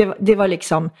 Det var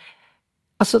liksom,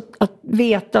 alltså att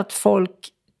veta att folk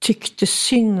tyckte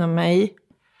synd om mig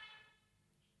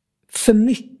för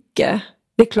mycket.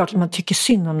 Det är klart att man tycker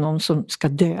synd om någon som ska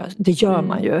dö. Det gör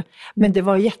man ju. Men det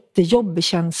var en jättejobbig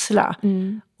känsla.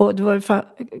 Och det var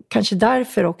kanske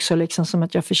därför också liksom som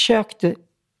att jag försökte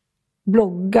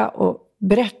blogga och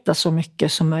berätta så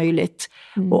mycket som möjligt.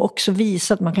 Och också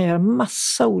visa att man kan göra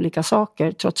massa olika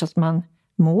saker trots att man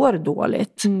mår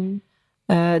dåligt.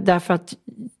 Därför att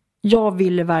jag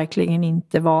ville verkligen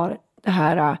inte vara det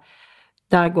här,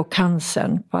 där går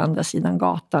cancern på andra sidan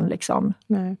gatan liksom.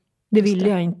 Nej, det ville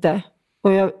jag inte.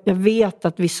 Och jag vet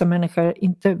att vissa människor,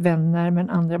 inte vänner men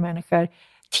andra människor,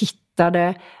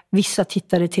 tittade. Vissa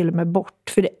tittade till och med bort.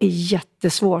 För det är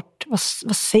jättesvårt.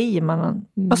 Vad säger man?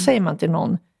 Vad säger man till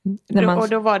någon? Och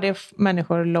då var det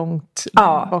människor långt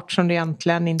bort som du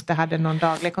egentligen inte hade någon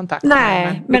daglig kontakt med.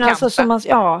 Nej, men alltså som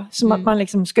att man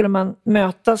liksom, skulle man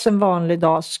mötas en vanlig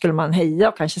dag så skulle man heja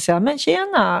och kanske säga, men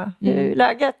tjena, hur är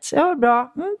läget? Ja,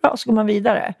 bra. Bra, så går man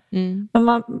vidare.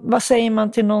 Men vad säger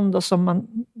man till någon då som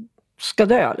man ska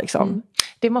dö liksom?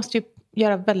 Det måste ju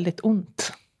göra väldigt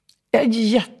ont.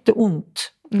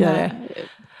 Jätteont gör det.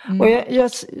 Och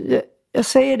jag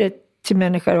säger det till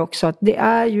människor också, att det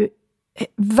är ju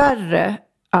värre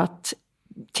att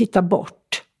titta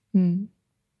bort.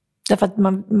 Därför att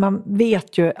man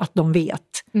vet ju att de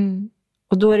vet.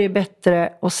 Och då är det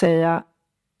bättre att säga,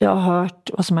 jag har hört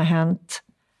vad som har hänt.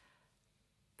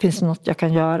 Finns det något jag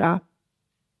kan göra?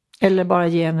 Eller bara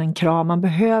ge en kram. Man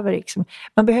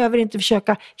behöver inte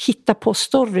försöka hitta på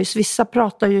stories. Vissa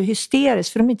pratar ju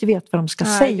hysteriskt för de inte vet vad de ska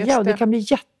säga. Och det kan bli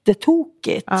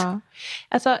jättetokigt. Ja.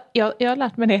 Alltså, jag har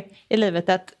lärt mig det i livet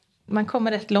att man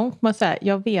kommer rätt långt med att säga,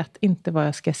 jag vet inte vad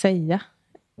jag ska säga.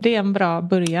 Det är en bra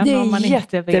början om man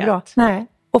inte vet. Nej.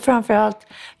 Och framförallt,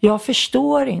 jag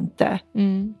förstår inte.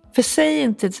 För säg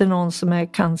inte till någon som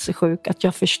är cancersjuk att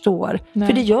jag förstår. Nej.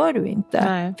 För det gör du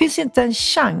inte. Det finns inte en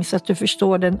chans att du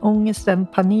förstår den ångesten,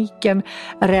 paniken,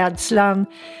 rädslan.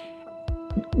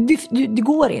 Det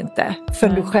går inte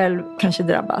förrän du själv kanske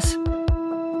drabbas.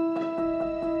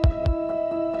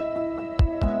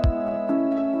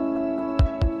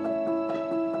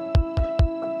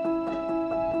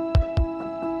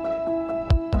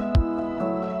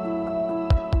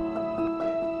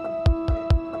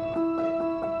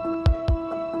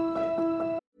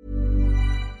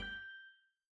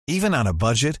 Even on a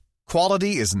budget,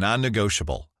 quality is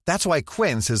non-negotiable. That's why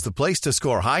Quince is the place to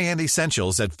score high-end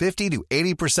essentials at 50 to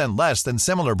 80% less than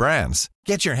similar brands.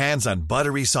 Get your hands on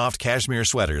buttery soft cashmere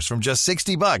sweaters from just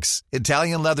 $60,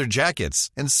 Italian leather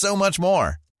jackets, and so much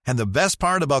more. And the best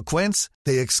part about Quince,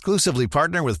 they exclusively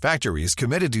partner with factories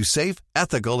committed to safe,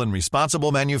 ethical, and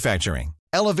responsible manufacturing.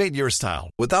 Elevate your style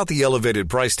without the elevated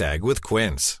price tag with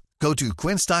Quince. Go to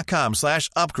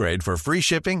quince.com/upgrade for free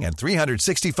shipping and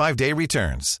 365-day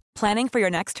returns. Planning for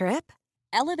your next trip?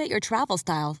 Elevate your travel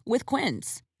style with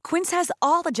Quince. Quince has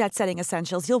all the jet-setting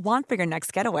essentials you'll want for your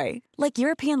next getaway, like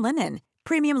European linen,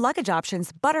 premium luggage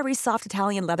options, buttery soft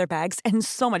Italian leather bags, and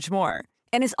so much more.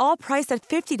 And is all priced at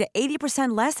 50 to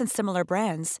 80% less than similar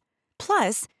brands.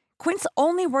 Plus, Quince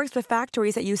only works with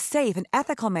factories that use safe and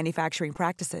ethical manufacturing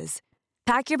practices.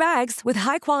 Pack your bags with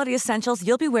high-quality essentials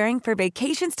you'll be wearing for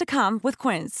vacations to come with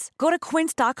Quince. Go to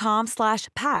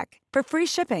quince.com/pack for free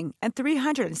shipping and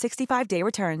 365-day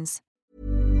returns.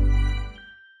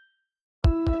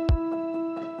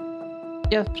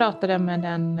 Jag pratade med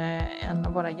en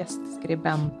av våra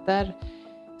gästskribenter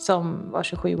som var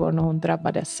 27 år när hon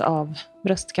drabbades av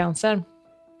bröstcancer.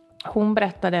 Hon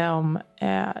berättade om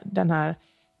den här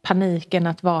paniken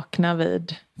att vakna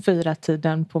vid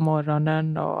 4-tiden på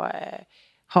morgonen och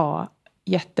ha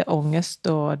jätteångest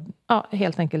och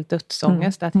helt enkelt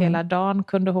dödsångest. Att hela dagen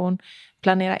kunde hon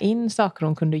planera in saker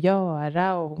hon kunde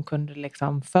göra och hon kunde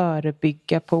liksom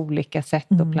förebygga på olika sätt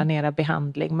och planera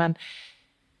behandling. Men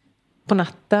på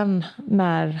natten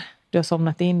när du har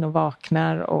somnat in och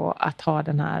vaknar och att ha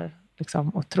den här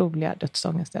liksom otroliga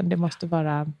dödsångesten, det måste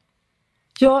vara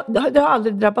Ja, det har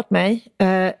aldrig drabbat mig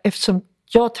eftersom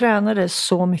jag tränade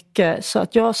så mycket så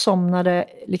att jag somnade,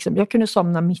 liksom, jag kunde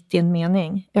somna mitt i en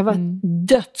mening. Jag var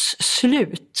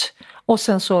dödsslut och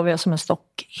sen sov jag som en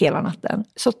stock hela natten.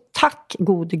 Så tack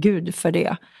gode Gud för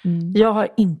det. Jag har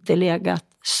inte legat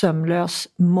sömnlös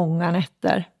många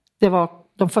nätter. Det var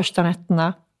de första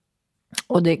nätterna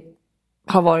och det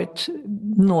har varit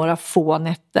några få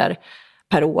nätter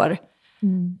per år.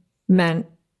 Men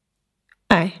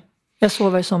nej, jag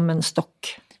sover som en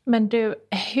stock. Men du,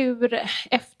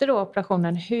 efter då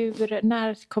operationen,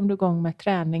 när kom du igång med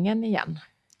träningen igen?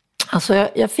 Alltså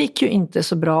jag fick ju inte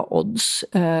så bra odds.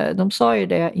 De sa ju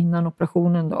det innan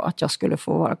operationen då, att jag skulle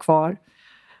få vara kvar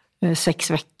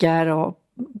 6 veckor och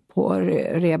på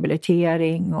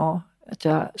rehabilitering och att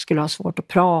jag skulle ha svårt att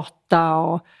prata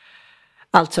och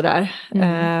allt sådär.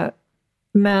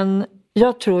 Men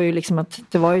jag tror ju liksom att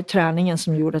det var ju träningen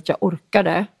som gjorde att jag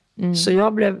orkade. Så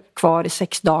jag blev kvar i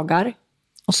 6 dagar.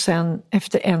 Och sen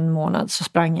efter 1 månad så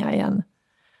sprang jag igen.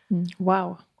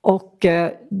 Wow. Och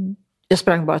jag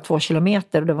sprang bara 2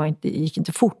 kilometer och det gick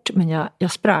inte fort. Men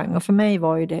jag sprang och för mig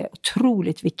var ju det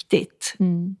otroligt viktigt.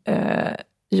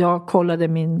 Jag kollade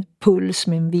min puls,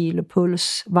 min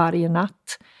vilopuls varje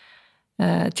natt.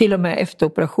 Till och med efter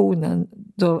operationen,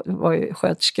 då var ju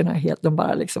sköterskorna de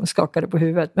bara liksom skakade på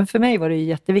huvudet. Men för mig var det ju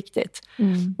jätteviktigt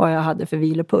vad jag hade för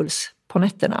vilopuls på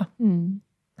nätterna.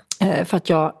 För att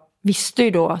jag visste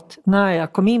ju då att när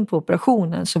jag kom in på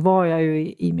operationen så var jag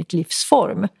ju i mitt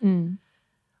livsform.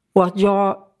 Och att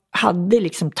jag hade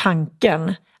liksom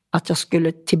tanken att jag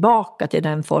skulle tillbaka till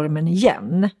den formen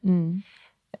igen.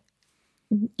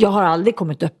 Jag har aldrig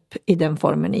kommit upp i den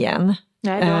formen igen.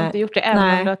 Nej, du har inte gjort det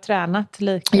även om du har tränat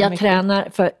lika mycket. Jag tränar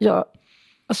för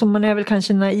alltså man är väl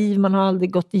kanske naiv, man har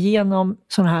aldrig gått igenom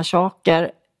sådana här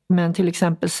saker. Men till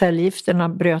exempel cellgifterna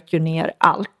bröt ju ner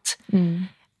allt.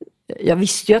 Jag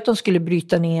visste ju att de skulle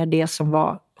bryta ner det som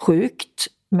var sjukt.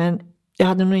 Men jag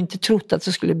hade nog inte trott att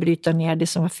de skulle bryta ner det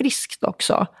som var friskt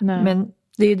också. Nej. Men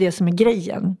det är ju det som är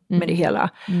grejen med det hela.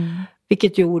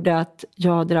 Vilket gjorde att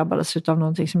jag drabbades av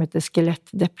någonting som heter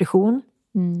skelettdepression.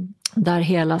 Där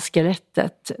hela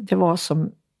skelettet, det var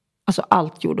som, alltså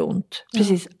allt gjorde ont.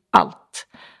 Precis allt.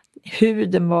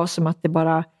 Huden var som att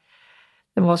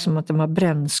den var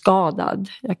brännskadad.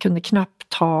 Jag kunde knappt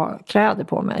ta kläder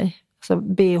på mig. Så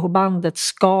BH-bandet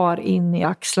skar in i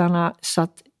axlarna så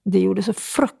att det gjorde så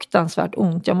fruktansvärt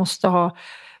ont. Jag måste ha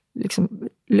liksom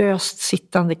löst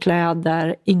sittande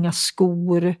kläder, inga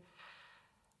skor.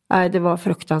 Nej, det var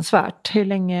fruktansvärt. Hur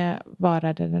länge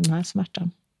varade den här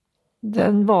smärtan?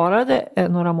 Den varade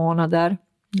några månader.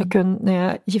 När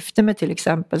jag gifte mig till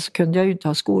exempel så kunde jag ju inte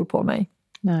ha skor på mig.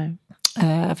 Nej.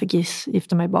 Jag fick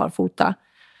gifta mig barfota.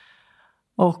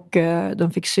 Och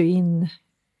de fick sy in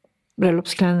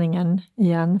bröllopsklänningen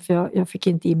igen. För jag fick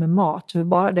inte i mig mat. För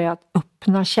bara det att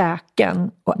öppna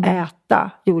käken och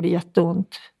äta gjorde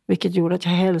jätteont. Vilket gjorde att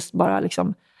jag helst bara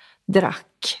liksom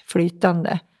drack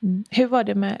flytande. Hur var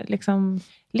det med liksom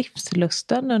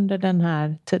livslusten under den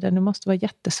här tiden? Det måste vara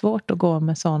jättesvårt att gå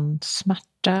med sån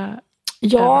smärta.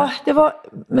 Ja, det var...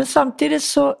 Men samtidigt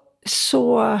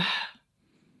så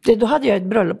då hade jag ett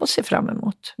bröllop att se fram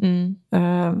emot.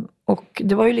 Och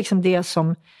det var ju liksom det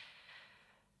som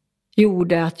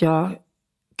gjorde att jag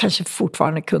kanske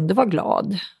fortfarande kunde vara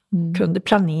glad. Kunde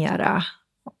planera.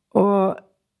 Och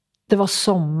det var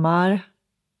sommar.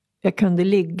 Jag kunde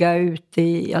ligga ute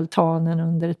i altanen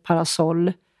under ett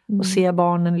parasoll. Och se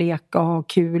barnen leka och ha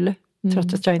kul.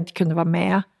 Trots att jag inte kunde vara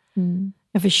med.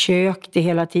 Jag försökte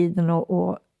hela tiden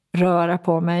att röra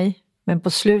på mig. Men på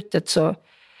slutet så...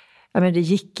 det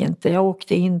gick inte. Jag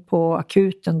åkte in på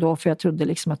akuten då för jag trodde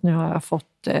liksom att nu har jag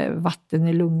fått vatten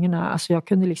i lungorna. Alltså jag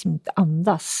kunde liksom inte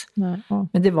andas. Nej.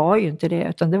 Men det var ju inte det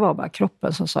utan det var bara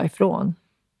kroppen som sa ifrån.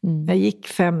 Jag gick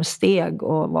 5 steg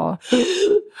och var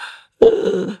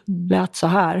lät så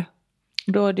här.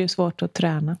 Då är det ju svårt att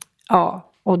träna.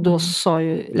 Ja, och då sa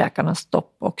ju läkarna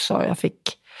stopp också.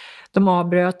 De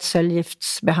avbröt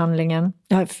cellgiftsbehandlingen.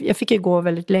 Jag fick ju gå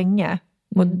väldigt länge.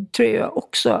 Och det tror jag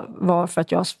också var för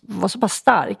att jag var så pass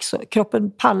stark så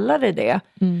kroppen pallade det.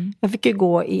 Jag fick ju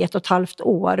gå i 1,5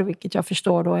 år, vilket jag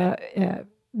förstår då är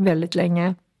väldigt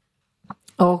länge.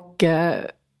 Och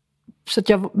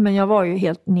men jag var ju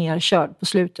helt nerkörd på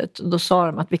slutet. Och då sa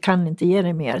de att vi kan inte ge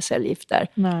dig mer cellgifter.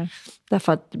 Nej.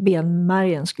 Därför att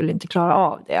benmärgen skulle inte klara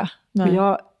av det. Och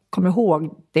jag kommer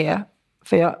ihåg det.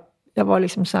 För jag var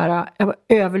liksom så här, jag var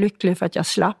överlycklig för att jag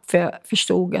slapp. För jag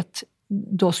förstod att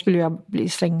då skulle jag bli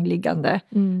sängliggande.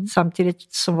 Samtidigt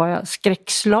så var jag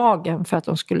skräckslagen för att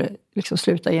de skulle liksom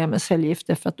sluta ge mig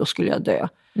cellgifter för att då skulle jag dö.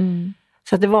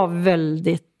 Så att det var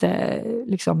väldigt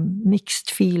liksom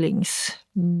mixed feelings.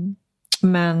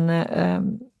 Men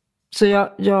så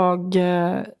jag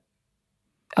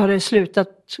hade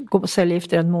slutat gå på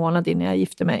cellgifter en månad innan jag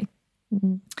gifte mig.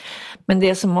 Men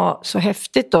det som var så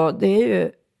häftigt då, det är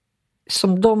ju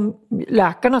som de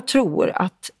läkarna tror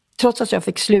att trots att jag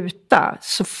fick sluta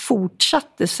så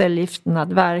fortsatte cellgiften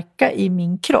att verka i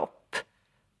min kropp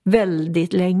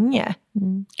väldigt länge.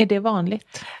 Är det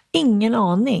vanligt? Ingen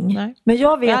aning. Nej. Men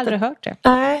jag vet har aldrig hört det.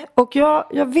 Nej, och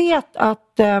jag vet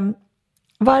att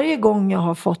varje gång jag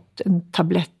har fått en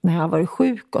tablett när jag har varit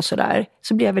sjuk och sådär,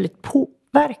 så blir jag väldigt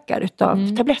påverkad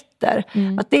utav tabletter.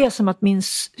 Att det är som att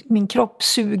min kropp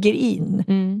suger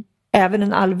in även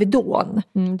en Alvedon.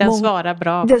 Den svarar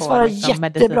bra den på svarar liksom,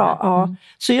 jättebra, ja.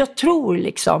 Så jag tror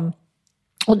liksom,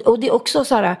 och det är också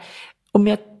så här,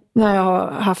 när jag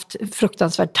har haft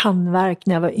fruktansvärd tandvärk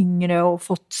när jag var yngre och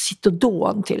fått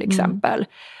Citodon till exempel,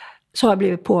 så har jag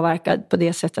blivit påverkad på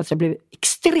det sättet att jag blivit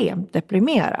extremt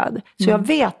deprimerad. Så jag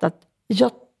vet att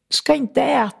jag ska inte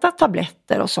äta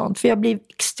tabletter och sånt, för jag blir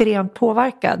extremt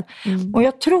påverkad. Och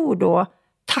jag tror då,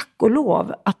 tack och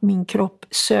lov, att min kropp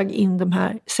sög in de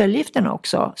här cellgifterna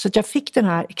också. Så att jag fick den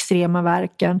här extrema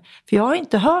värken. För jag har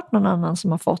inte hört någon annan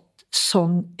som har fått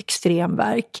sån extrem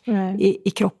värk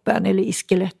i kroppen eller i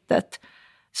skelettet.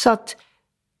 Så att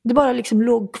det bara liksom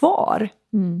låg kvar.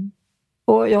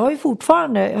 Och jag har ju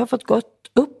fortfarande, jag har fått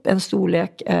gått upp en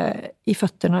storlek i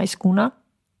fötterna i skorna.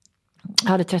 Jag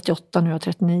hade 38, nu har jag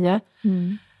 39.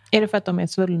 Är det för att de är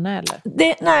svullna eller?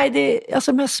 Det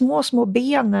alltså de här små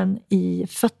benen i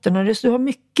fötterna. Du har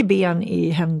mycket ben i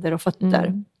händer och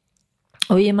fötter.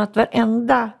 Och i och med att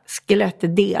varenda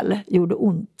skelettdel gjorde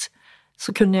ont,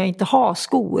 så kunde jag inte ha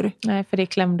skor. Nej, för det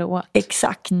klämde åt.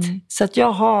 Exakt. Så att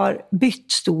jag har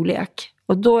bytt storlek.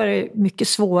 Och då är det mycket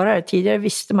svårare. Tidigare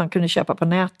visste man kunde köpa på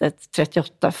nätet.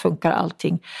 38 funkar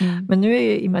allting. Men nu är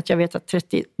det, i och med att jag vet att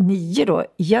 39 då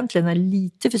egentligen är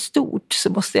lite för stort, så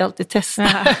måste jag alltid testa.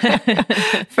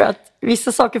 För att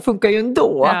vissa saker funkar ju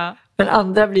ändå. Ja. Men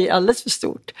andra blir alldeles för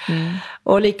stort.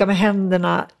 Och lika med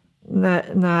händerna.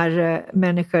 När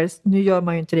människor, nu gör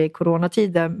man ju inte det i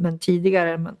coronatiden, men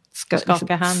tidigare man ska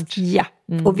skaka hand. Ja,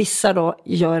 och vissa då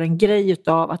gör en grej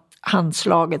utav att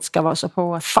handslaget ska vara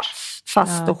så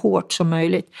fast och hårt som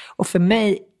möjligt. Och för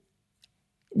mig,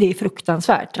 det är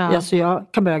fruktansvärt. Alltså jag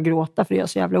kan börja gråta för det gör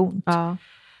så jävla ont.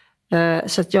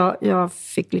 Så att jag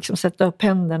fick liksom sätta upp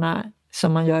händerna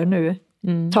som man gör nu.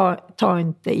 Ta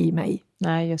inte i mig.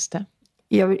 Nej, just det.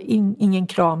 Jag vill ingen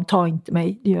kram, ta inte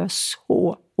mig. Det gör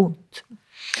så ont.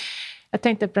 Jag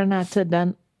tänkte på den här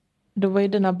tiden, då var ju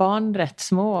dina barn rätt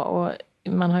små och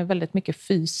man har ju väldigt mycket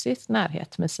fysisk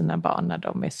närhet med sina barn när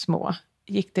de är små.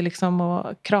 Gick det liksom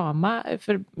att krama?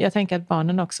 För jag tänker att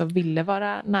barnen också ville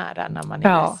vara nära när man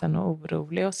är ledsen och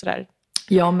orolig och sådär.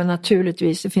 Ja, men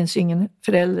naturligtvis. Det finns ju ingen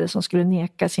förälder som skulle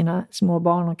neka sina små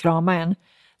barn att krama en.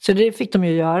 Så det fick de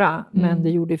ju göra, men det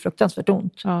gjorde ju fruktansvärt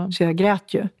ont. Så jag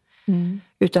grät ju.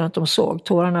 Utan att de såg.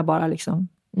 Tårarna bara liksom.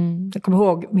 Jag kommer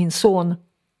ihåg min son.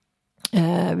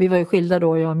 Vi var ju skilda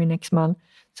då, jag och min exman.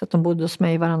 Så att de bodde hos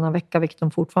mig varannan vecka, vilket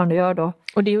de fortfarande gör då.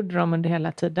 Och det gjorde de under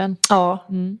hela tiden? Ja.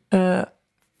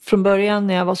 Från början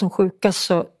när jag var som sjukast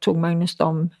så tog Magnus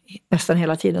dem nästan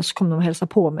hela tiden. Så kom de och hälsa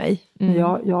på mig. Men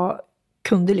jag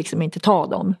kunde liksom inte ta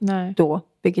dem då.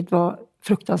 Vilket var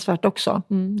fruktansvärt också.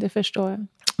 Det förstår jag.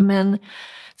 Men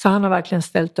så han har verkligen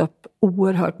ställt upp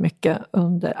oerhört mycket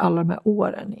under alla de här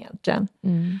åren egentligen.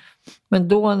 Men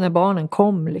då när barnen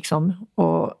kom liksom,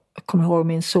 och jag kommer ihåg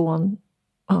min son,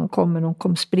 han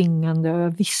kom springande och jag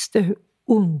visste hur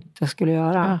ont det skulle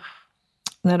göra.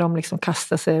 När de liksom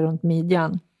kastade sig runt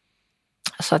midjan.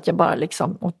 Så att jag bara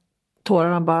liksom, och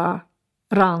tårarna bara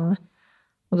rann.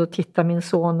 Och då tittar min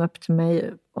son upp till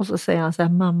mig och så säger han så här: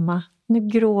 mamma, nu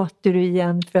gråter du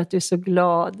igen för att du är så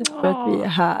glad för att vi är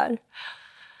här.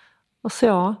 Och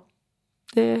så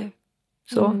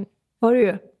så var det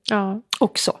ju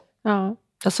också.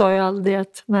 Jag sa ju aldrig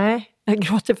att nej, jag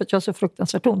gråter för att jag har så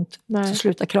fruktansvärt ont. Så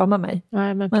sluta krama mig.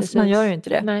 Nej, men man gör ju inte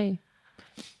det. Nej,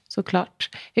 såklart.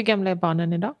 Hur gamla är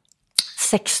barnen idag?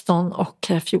 16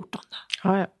 och 14.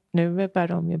 Ja. Nu börjar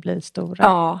de ju bli stora.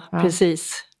 Ja,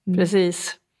 precis.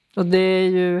 Precis. Och det är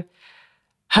ju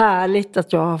härligt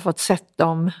att jag har fått sett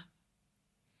dem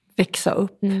växa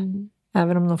upp.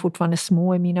 Även om de fortfarande är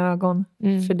små i mina ögon.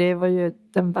 För det var ju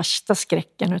den värsta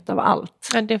skräcken utav allt.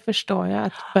 Ja, det förstår jag.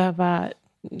 Att behöva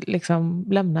liksom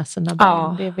lämna sina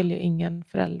barn. Det vill ju ingen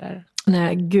förälder.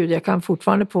 Nej, gud, jag kan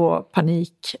fortfarande få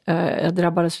panik. Jag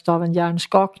drabbades av en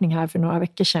hjärnskakning här för några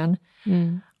veckor sedan.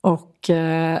 Och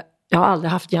Jag har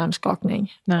aldrig haft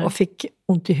hjärnskakning. Nej. Och fick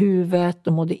ont i huvudet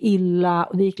och mådde illa.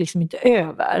 Och det gick liksom inte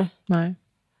över. Nej.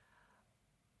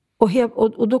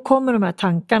 Och då kommer de här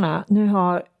tankarna. Nu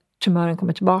har tumören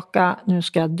kommit tillbaka. Nu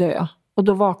ska jag dö. Och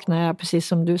då vaknar jag, precis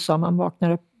som du sa. Man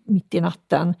vaknar upp mitt i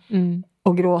natten.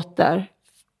 Och gråter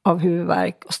av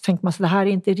huvudvärk. Och så tänker man så det här är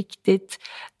inte riktigt.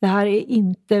 Det här är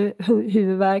inte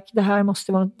huvudvärk. Det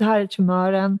här är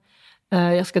tumören.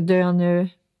 Jag ska dö nu.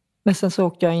 Men sen så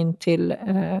åkte jag in till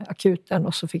akuten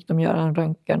och så fick de göra en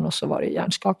röntgen och så var det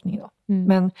hjärnskakning då.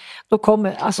 Men då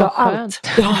kommer alltså allt.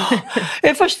 Ja, det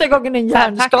är första gången en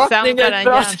hjärnskakning.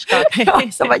 Ja,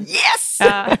 så var yes!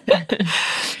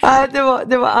 Ja.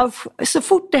 det var så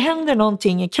fort det händer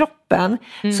någonting i kroppen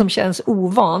som känns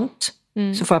ovant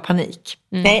så får jag panik.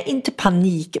 Nej, inte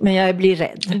panik, men jag blir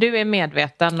rädd. Du är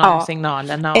medveten om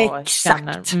signalerna och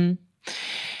exakt. Känner.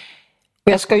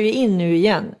 Och jag ska ju in nu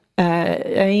igen.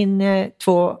 Jag är inne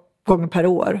 2 gånger per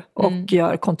år och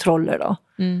gör kontroller då.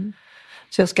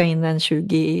 Så jag ska in den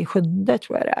 27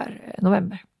 tror jag det är,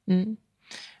 november.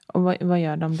 Och vad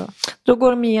gör de då? Då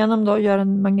går de igenom då, gör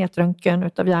en magnetröntgen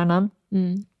utav hjärnan.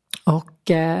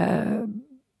 Och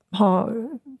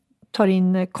tar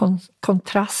in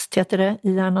kontrast heter det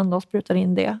i hjärnan då, sprutar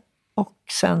in det. Och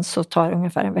sen så tar det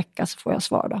ungefär en vecka så får jag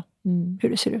svar då hur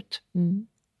det ser ut.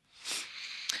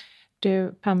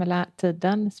 Du, Pamela,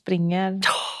 tiden springer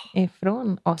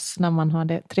ifrån oss när man har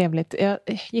det trevligt. Jag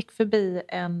gick förbi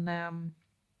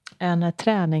en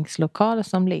träningslokal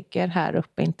som ligger här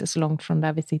uppe, inte så långt från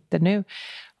där vi sitter nu.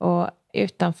 Och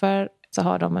utanför så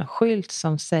har de en skylt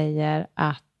som säger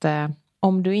att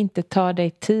om du inte tar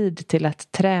dig tid till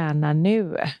att träna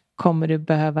nu kommer du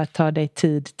behöva ta dig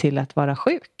tid till att vara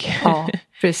sjuk. Ja,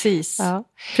 precis.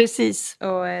 Precis.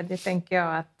 Och det tänker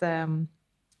jag att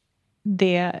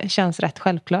det känns rätt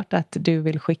självklart att du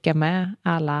vill skicka med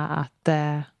alla att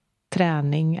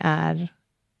träning är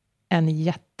en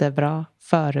jättebra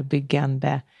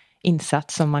förebyggande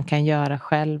insats som man kan göra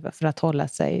själv för att hålla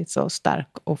sig så stark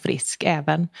och frisk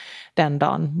även den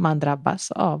dagen man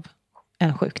drabbas av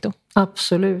en sjukdom.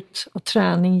 Absolut. Och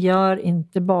träning gör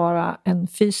inte bara en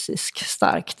fysisk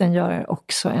stark, den gör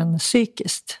också en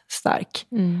psykiskt stark.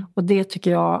 Och det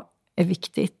tycker jag är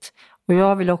viktigt. Och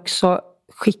jag vill också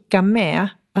skicka med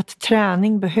att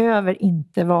träning behöver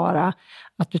inte vara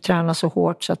att du tränar så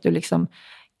hårt så att du liksom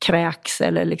kräks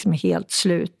eller liksom är helt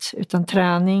slut. Utan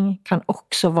träning kan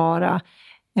också vara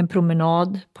en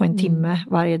promenad på en timme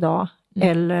varje dag.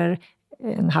 Eller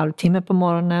en halvtimme på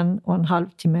morgonen och en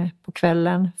halvtimme på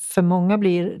kvällen. För många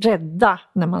blir rädda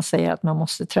när man säger att man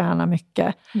måste träna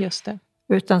mycket. Just det.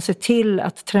 Utan se till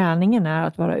att träningen är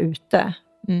att vara ute.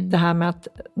 Det här med att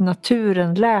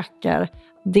naturen läker,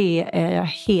 det är jag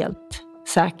helt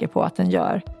säker på att den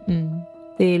gör.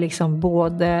 Det är liksom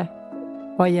både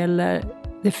vad gäller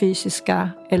det fysiska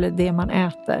eller det man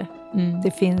äter.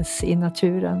 Det finns i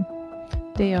naturen.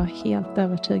 Det är jag helt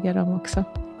övertygad om också.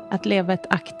 Att leva ett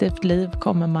aktivt liv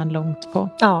kommer man långt på.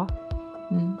 Ja.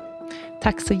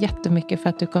 Tack så jättemycket för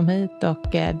att du kom hit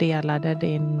och delade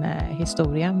din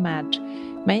historia med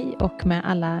mig och med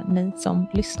alla ni som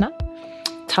lyssnar.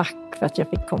 Tack för att jag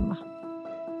fick komma.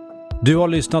 Du har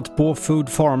lyssnat på Food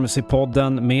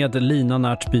Pharmacy-podden med Lina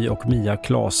Närtby och Mia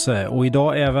Klase och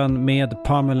idag även med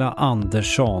Pamela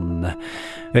Andersson.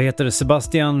 Jag heter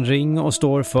Sebastian Ring och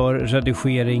står för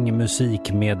redigering,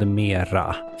 musik med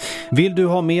mera. Vill du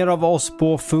ha mer av oss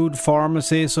på Food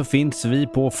Pharmacy så finns vi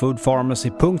på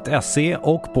foodpharmacy.se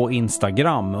och på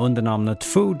Instagram under namnet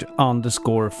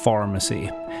food_pharmacy.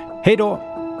 Hej då!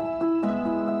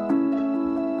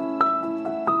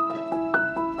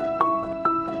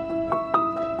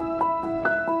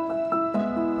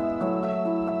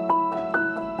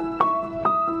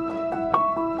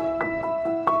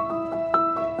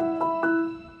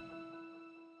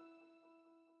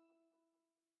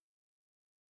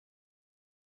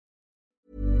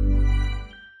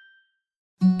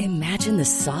 Imagine the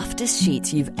softest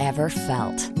sheets you've ever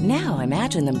felt. Now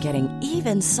imagine them getting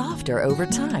even softer over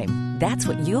time. That's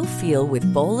what you'll feel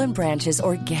with Boll & Branch's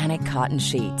organic cotton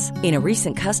sheets. In a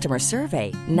recent customer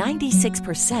survey,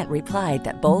 96% replied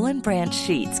that Boll & Branch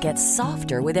sheets get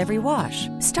softer with every wash.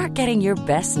 Start getting your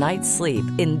best night's sleep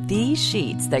in these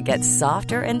sheets that get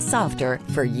softer and softer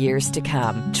for years to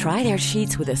come. Try their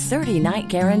sheets with a 30-night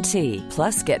guarantee.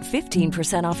 Plus, get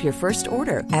 15% off your first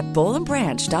order at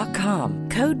BollandBranch.com.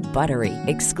 Code BUTTERY.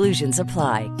 Exclusions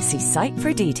apply. See site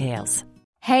for details.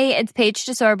 Hey, it's Paige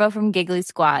DeSorbo from Giggly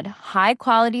Squad. High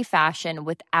quality fashion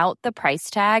without the price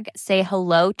tag. Say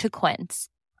hello to Quince.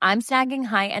 I'm snagging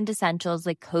high-end essentials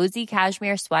like cozy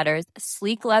cashmere sweaters,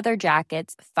 sleek leather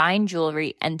jackets, fine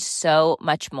jewelry, and so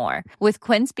much more. With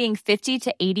Quince being 50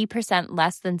 to 80%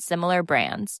 less than similar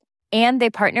brands. And they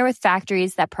partner with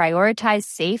factories that prioritize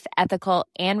safe, ethical,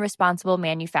 and responsible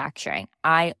manufacturing.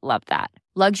 I love that.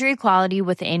 Luxury quality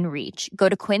within reach. Go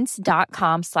to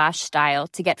quince.com/style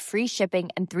to get free shipping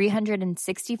and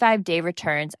 365-day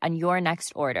returns on your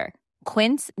next order.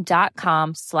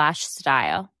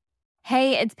 Quince.com/style.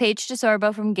 Hey, it's Paige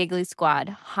DeSorbo from Giggly Squad.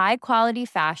 High quality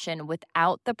fashion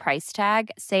without the price tag.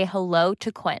 Say hello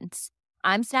to Quince.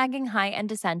 I'm snagging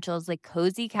high-end essentials like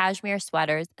cozy cashmere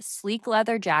sweaters, sleek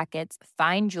leather jackets,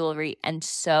 fine jewelry, and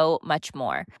so much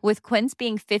more. With Quince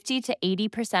being 50 to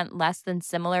 80% less than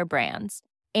similar brands.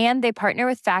 And they partner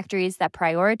with factories that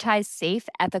prioritize safe,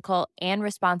 ethical, and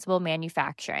responsible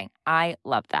manufacturing. I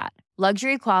love that.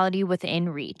 Luxury quality within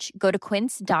reach. Go to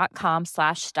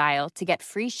quince.com/style to get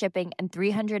free shipping and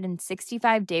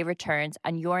 365-day returns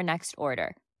on your next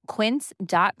order.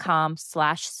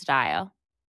 Quince.com/style.